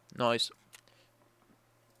 Nice.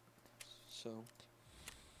 So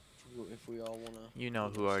if we all wanna. You know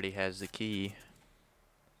who already has the key.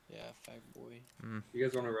 Yeah, fag boy. you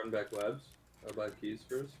guys want to run back labs? I'll buy keys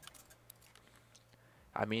first.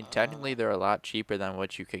 I mean, technically they're a lot cheaper than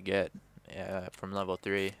what you could get from level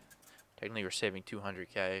 3. Technically, we're saving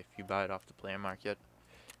 200k if you buy it off the player market.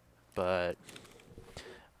 But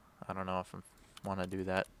I don't know if I want to do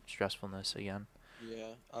that stressfulness again.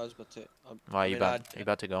 Yeah, I was about to. Why you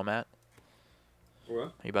about to go, Matt? What?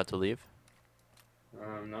 Are you about to leave?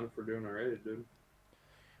 Not if we're doing a raid, dude.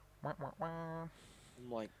 I'm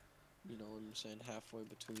like, you know what I'm saying, halfway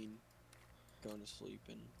between going to sleep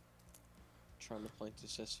and trying to plant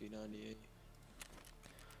this SV98.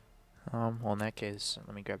 Well, in that case,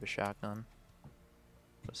 let me grab a shotgun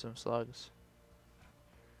with some slugs.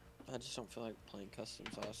 I just don't feel like playing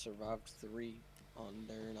customs. I survived 3 on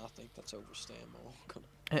there, and I think that's overstaying my welcome.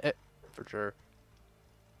 For sure.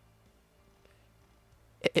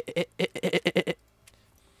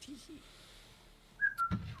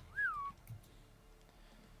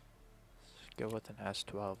 Go with an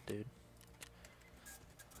S12, dude.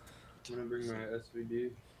 I'm gonna bring my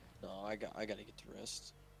SVD. No, I gotta get the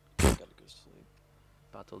rest. I gotta go sleep.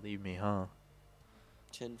 About to leave me, huh?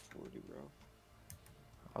 10:40, bro.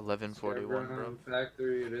 11:41, bro.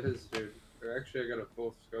 Factory, it is, dude. Or actually, I got a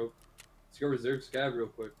full scope. Let's go reserve scab real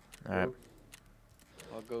quick. Alright.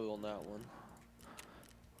 I'll go on that one.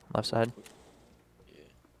 Left side. Yeah.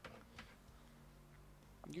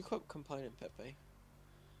 You quit complaining, Pepe.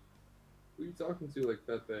 Who you talking to like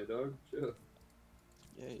Pepe, dog? Chill.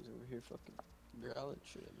 Yeah, he's over here fucking growling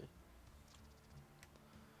shit at me.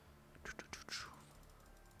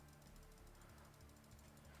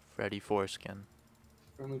 Freddy Foreskin.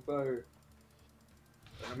 Friendly fire.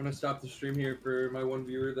 I'm gonna stop the stream here for my one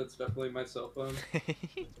viewer. That's definitely my cell phone.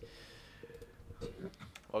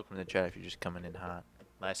 Welcome to the chat if you're just coming in hot.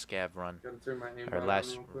 Last scav run. Gotta turn my aim Our down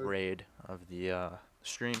last real quick. raid of the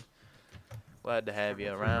stream. Glad to have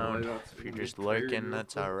you around. If you're just lurking,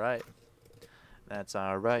 that's alright. That's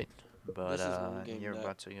alright. But This is one game you're that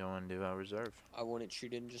about to go into a reserve. I want it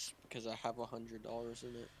cheated just because I have $100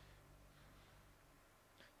 in it.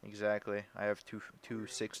 Exactly. I have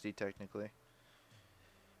 260 technically.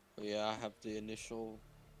 But yeah, I have the initial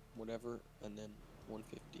whatever and then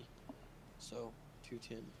 150. So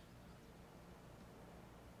 210.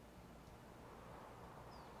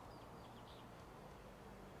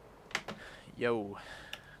 Yo,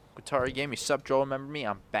 Atari Game, you sup, Joel? Remember me?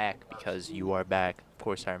 I'm back because you are back. Of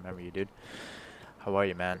course I remember you, dude. How are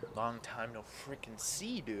you, man? Long time no freaking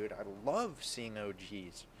see, dude. I love seeing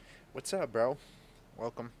OGs. What's up, bro?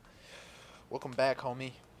 Welcome. Welcome back,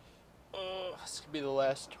 homie. This could be the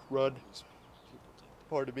last run.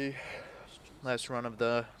 Pardon me. Last run of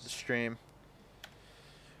the stream.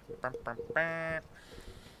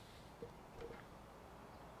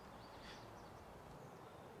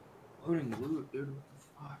 Loading loot, dude. What the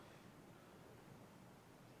fuck?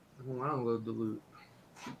 I don't want to load the loot.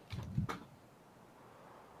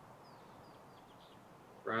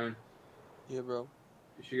 Brian, Yeah, bro.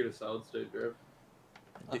 you should get a solid state drive.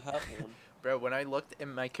 I have one. Bro, when I looked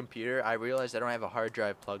in my computer, I realized I don't have a hard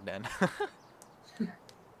drive plugged in. You're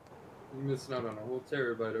missing out on a whole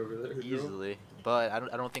terabyte over there, Joe. Easily. But I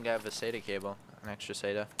don't think I have a SATA cable. An extra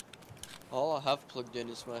SATA. All I have plugged in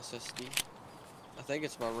is my SSD. I think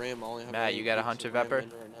it's my RAM. I only have Matt, 8 you got a gigs Hunter of RAM Vepper? in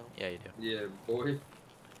right now. Yeah, you do. Yeah, boy.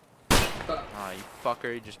 Aw, you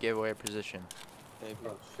fucker, you just gave away a position. Maybe.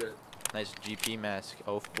 Oh shit. Nice GP mask,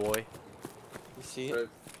 oaf boy. You see it?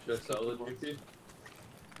 Should I sell it, GP?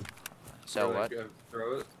 So Or, what? like,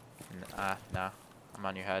 throw it? Nah. I'm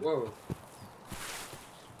on your head. Whoa.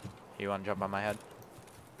 You wanna jump on my head?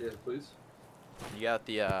 Yeah, please. You got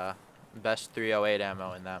the best 308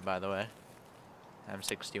 ammo in that, by the way.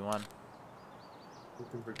 M61.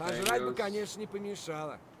 Looking for Пожрать бы, tangos. конечно, не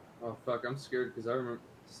помешало. Oh fuck, I'm scared because I remember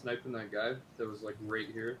sniping that guy that was like right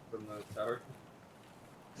here from the tower.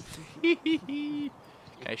 Can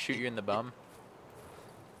I shoot you in the bum?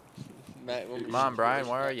 Matt, Come on, Brian,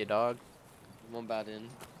 where are you, dog? One bad in.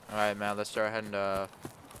 Alright, man, let's start heading to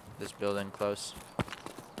this building close.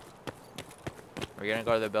 We're gonna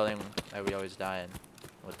go to the building that we always die in,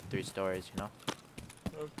 with the 3 stories, you know?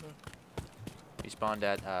 Okay. We spawned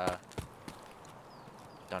at,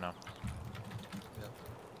 don't know.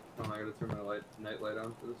 Oh, I gotta turn my night light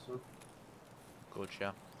on for this one. Cool,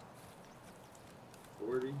 chill.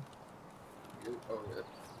 40. Oh yeah.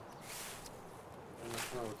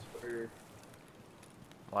 Oh, it's fire.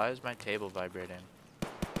 Why is my table vibrating?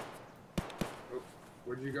 Oh,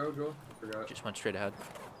 where'd you go, Joel? I forgot. Just went straight ahead.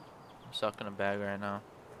 I'm stuck in a bag right now.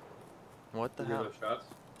 What the You hear hell? those shots?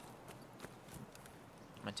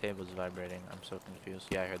 My table's vibrating. I'm so confused.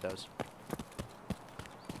 Yeah, I heard those.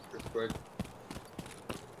 Earthquake.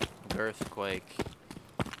 Earthquake.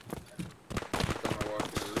 Time I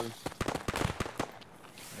walked in the room.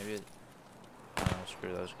 Maybe. I don't know,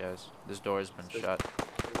 screw those guys. This door's been shut.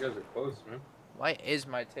 You guys are close, man. Why is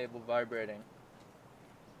my table vibrating?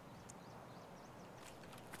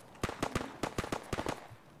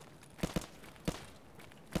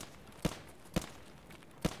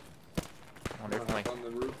 I wonder if my... on the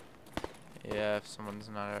roof. Yeah, if someone's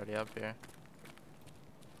not already up here.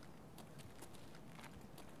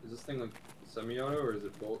 Is this thing like semi-auto or is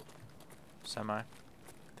it bolt? Semi. I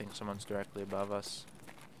think someone's directly above us.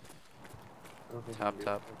 I don't think Top, we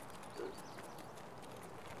can top.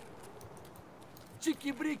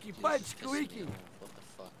 Чики-брики, пальчик выкинь. What the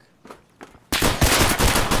fuck?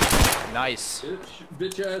 Nice.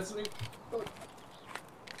 Bitch ass Snoop. Fuck.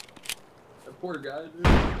 That poor guy, dude.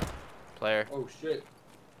 Player. Oh shit.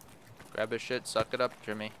 Grab his shit, suck it up,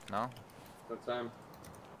 Jimmy. No? No time.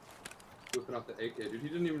 Whipping off the AK, dude. He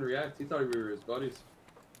didn't even react. He thought we were his buddies.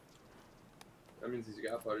 That means he's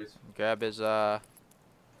got buddies. Grab his rig.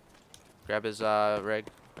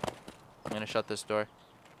 I'm gonna shut this door.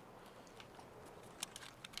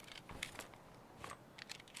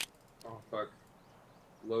 Oh fuck.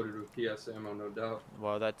 Loaded with PS ammo, no doubt.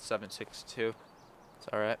 Well, that's 7.62. It's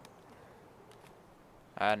alright.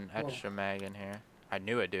 I had an extra mag in here. I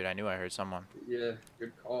knew it, dude. I knew I heard someone. Yeah,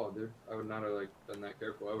 good call, dude. I would not have like been that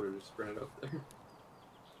careful. I would have just sprinted up there.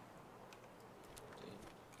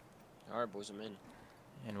 Alright, boys, I'm in.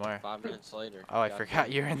 In where? 5 minutes later. Oh, I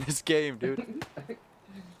forgot you're in this game, dude.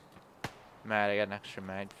 Matt, I got an extra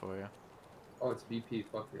mag for you. Oh, it's BP.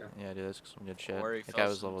 Fuck yeah. Yeah, dude, that's some good shit. Worry, That guy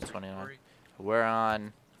was level 29. We're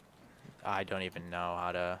on... I don't even know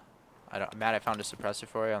how to... Matt, I found a suppressor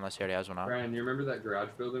for you, unless he already has one on. Brian, you remember that garage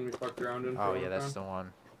building we fucked around in? Oh, yeah, that's the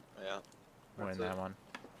one. Yeah. We're in That's that it. one.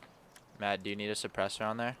 Matt, do you need a suppressor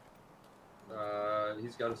on there?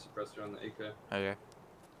 He's got a suppressor on the AK. Okay.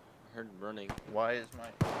 I heard running. Why is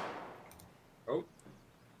my... Oh.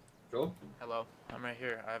 Joel? Hello. I'm right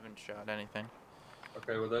here. I haven't shot anything.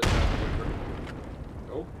 Okay, well that's...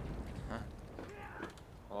 Oh.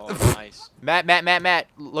 Oh, nice. Matt!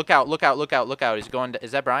 Look out! He's going to...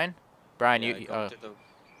 Is that Brian? Brian, Yeah, you... go to the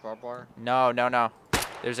barbed wire. No.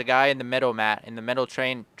 There's a guy in the middle, Matt. In the middle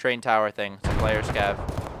train tower thing. It's a player scav.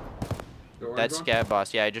 The orange That's one? scav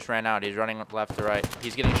boss. Yeah, he just ran out. He's running left to right.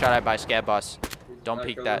 He's getting shot at by scav boss. Don't I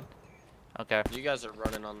peek killed that. him. Okay. You guys are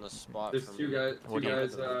running on the spot. There's from two me. guys, What do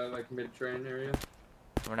you- like mid-train area.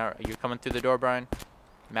 We're not... You're coming through the door, Brian?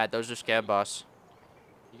 Matt, those are scav boss.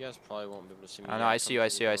 You guys probably won't be able to see me. Oh, no, now. I Come see you. through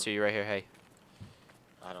the I door. see you right here. Hey.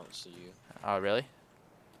 I don't see you. Oh, really?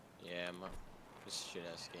 Yeah, this shit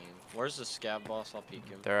ass game. Where's the scab boss? I'll peek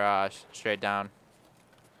him. They're, straight down.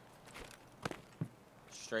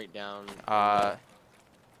 Straight down.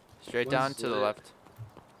 Straight One's down to the lit. left.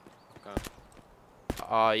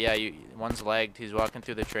 Okay. Yeah, one's legged. He's walking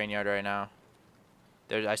through the train yard right now.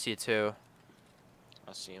 I see two.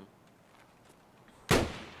 I see him. I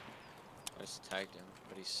just tagged him,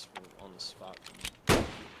 but he's on the spot for me.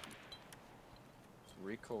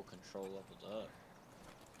 Recoil control leveled up.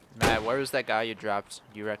 Matt, where was that guy you dropped?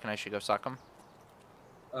 Do you reckon I should go suck him?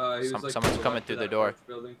 He was, Someone's to coming left of through the that door. arch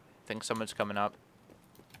Building. Think someone's coming up.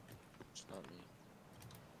 It's not me.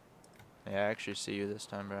 Yeah, I actually see you this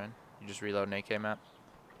time, Brian. You just reload an AK map?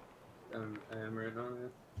 I am right now, yeah.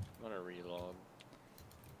 I'm gonna relog.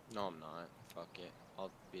 No, I'm not. Fuck it.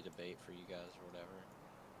 I'll be the bait for you guys or whatever.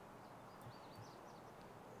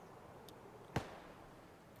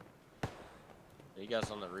 Are you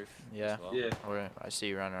guys on the roof? Yeah. As well? Yeah. I see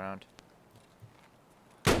you running around.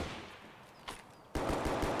 I'm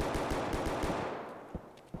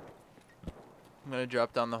gonna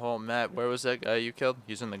drop down the hole. Matt, where was that guy you killed?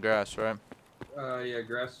 He's in the grass, right? Yeah,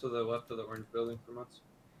 grass to the left of the orange building from us.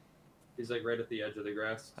 He's like right at the edge of the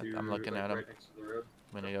grass. I'm looking like, at him. right next to the road.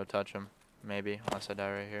 I'm gonna go touch him. Maybe, unless I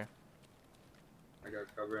die right here. I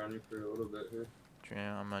got cover on you for a little bit here.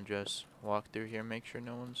 Yeah, I'm gonna just walk through here, make sure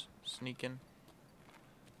no one's sneaking.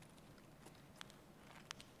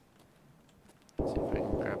 See if I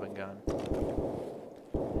can grab a gun.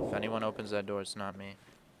 If anyone opens that door, it's not me.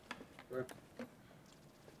 Sure.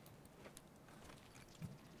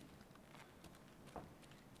 I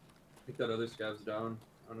think that other scab's down,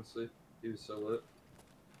 honestly. He was so lit.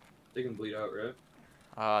 They can bleed out, right?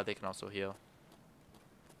 They can also heal.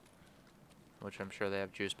 Which I'm sure they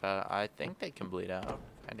have juice, but I think they can bleed out.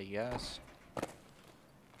 Kinda guess. I'm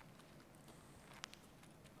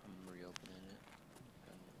reopening it.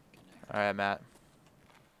 Alright, Matt.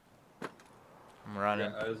 I'm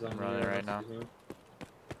running. Yeah, eyes on I'm me, running right now. excuse me.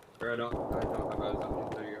 Or I don't have eyes on me.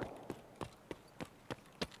 There you go.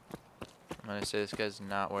 I'm gonna say this guy's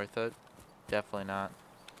not worth it. Definitely not.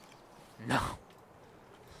 No.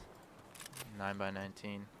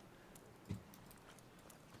 9x19.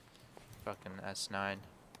 Fucking S9.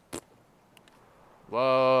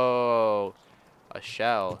 Whoa! A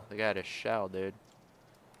shell. The guy had a shell, dude.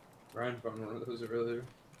 Ryan found one of those earlier.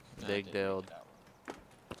 Big build.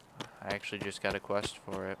 I actually just got a quest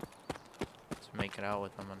for it. To make it out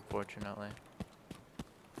with them, unfortunately.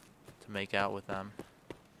 To make out with them.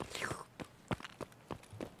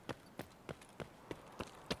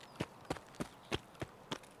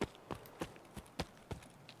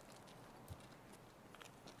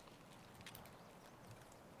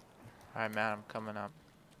 Alright, Matt, I'm coming up.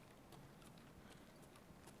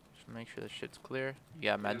 Just Make sure the shit's clear. You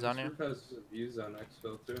got meds on you? This group has views on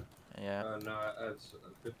Exfil too. Yeah. No, I have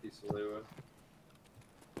 50 Salewa.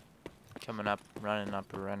 Coming up, running up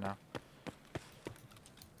right now.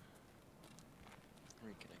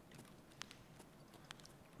 Reconnecting.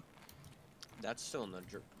 That's still in the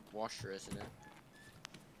washer, isn't it?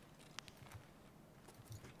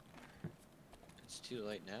 It's too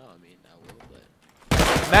late now. I mean, I will,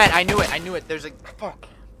 but. Matt, I knew it. There's a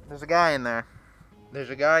guy in there. There's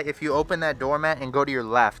a guy. If you open that door, Matt, and go to your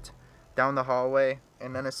left, down the hallway,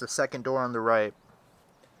 and then it's the second door on the right.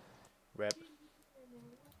 Rep.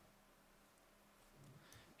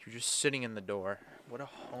 You're just sitting in the door. What a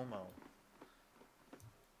homo.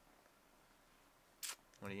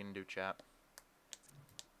 What are you gonna do, chap?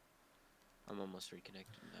 I'm almost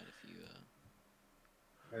reconnected, Matt, if you,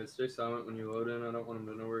 Alright, stay silent when you load in. I don't want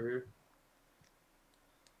them to know we're here.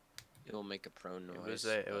 It'll make a prone noise.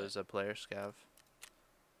 It was a player scav.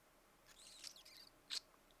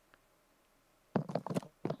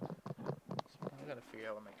 I gotta figure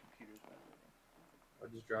out what my computer's I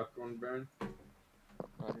just dropped one, Brian. at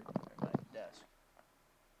my desk.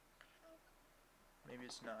 Maybe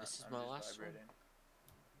it's not. This is I'm my just last vibrating.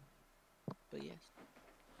 But yes.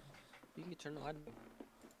 You can turn the light.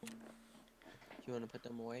 Do you want to put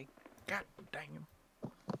them away? God damn.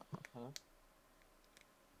 Huh?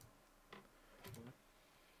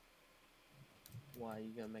 Why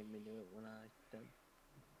you gonna make me do it when I done?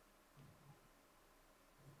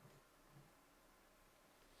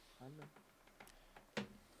 I know.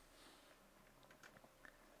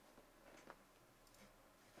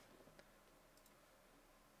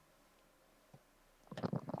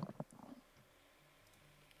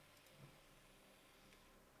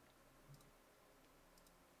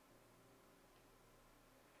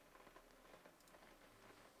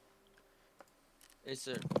 Is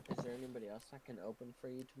there anybody else I can open for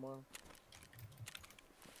you tomorrow?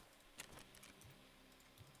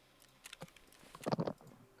 Okay.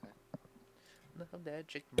 Love that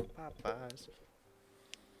chicken from Popeyes.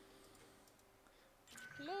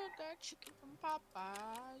 Love that chicken from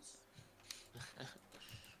Popeyes.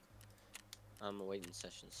 I'm waiting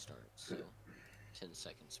session start, so 10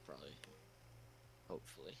 seconds probably.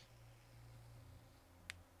 Hopefully.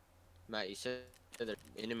 Matt, you said there's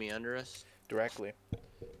an enemy under us? Directly.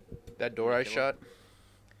 That door I shut.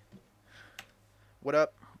 What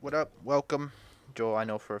up? What up? Welcome. Joel, I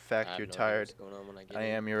know for a fact you're tired. I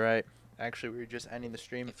am, you're right. Actually, we were just ending the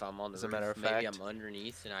stream. If I'm on the As a roof, matter of maybe fact. I'm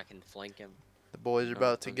underneath and I can flank him. The boys are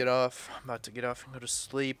about to get off. I'm about to get off and go to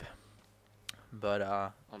sleep. But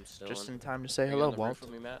I'm still just in. in time to say Are you hello, on the Walt. roof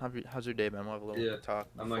with me, Matt? How's your day been? We'll have a little talk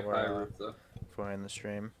I'm like before high roof though. before I end the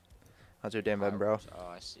stream. How's your day been, bro? Oh,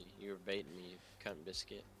 I see. You were baiting me, you cunt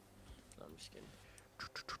biscuit. No, I'm just kidding.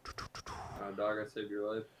 Dog, I saved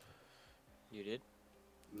your life. You did?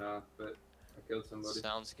 Nah, but I killed somebody.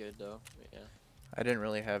 Sounds good though. Yeah. I didn't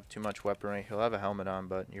really have too much weaponry. He'll have a helmet on,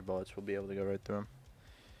 but your bullets will be able to go right through him.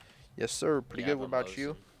 Yes, sir. Pretty good. What about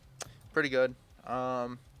you? Pretty good. I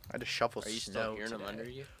had to shovel Are you snow still hearing today. them under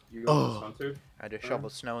you? You going to sponsor? I had to shovel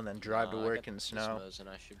snow and then drive to I work got in the snow. gizmos and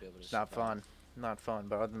I should be able to It's not survive. fun. Not fun.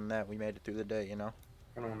 But other than that, we made it through the day, you know?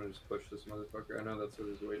 I don't want to just push this motherfucker. I know that's what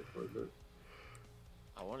he's waiting for, but...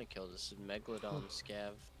 I want to kill this Megalodon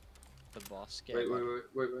scav. The boss scav.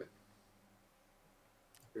 Wait.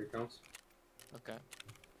 Here he comes. Okay.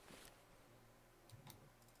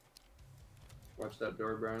 Watch that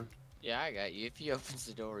door, Brian. Yeah, I got you. If he opens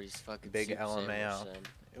the door, he's fucking Big Super LMAO. Saiyan, son.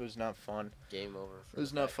 It was not fun. Game over. For It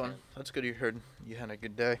was the not fat fun. cunt. That's good you heard. You had a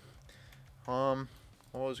good day. Well,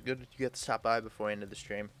 it was good you got to stop by before I ended the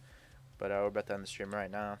stream. But we're about to end the stream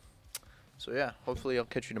right now. So yeah, hopefully I'll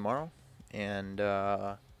catch you tomorrow. And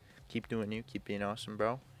keep doing you. Keep being awesome,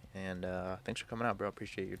 bro. And thanks for coming out, bro.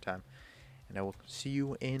 Appreciate your time. And I will see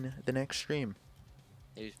you in the next stream.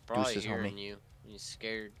 He was probably Deuces, hearing homie. you. He's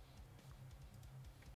scared.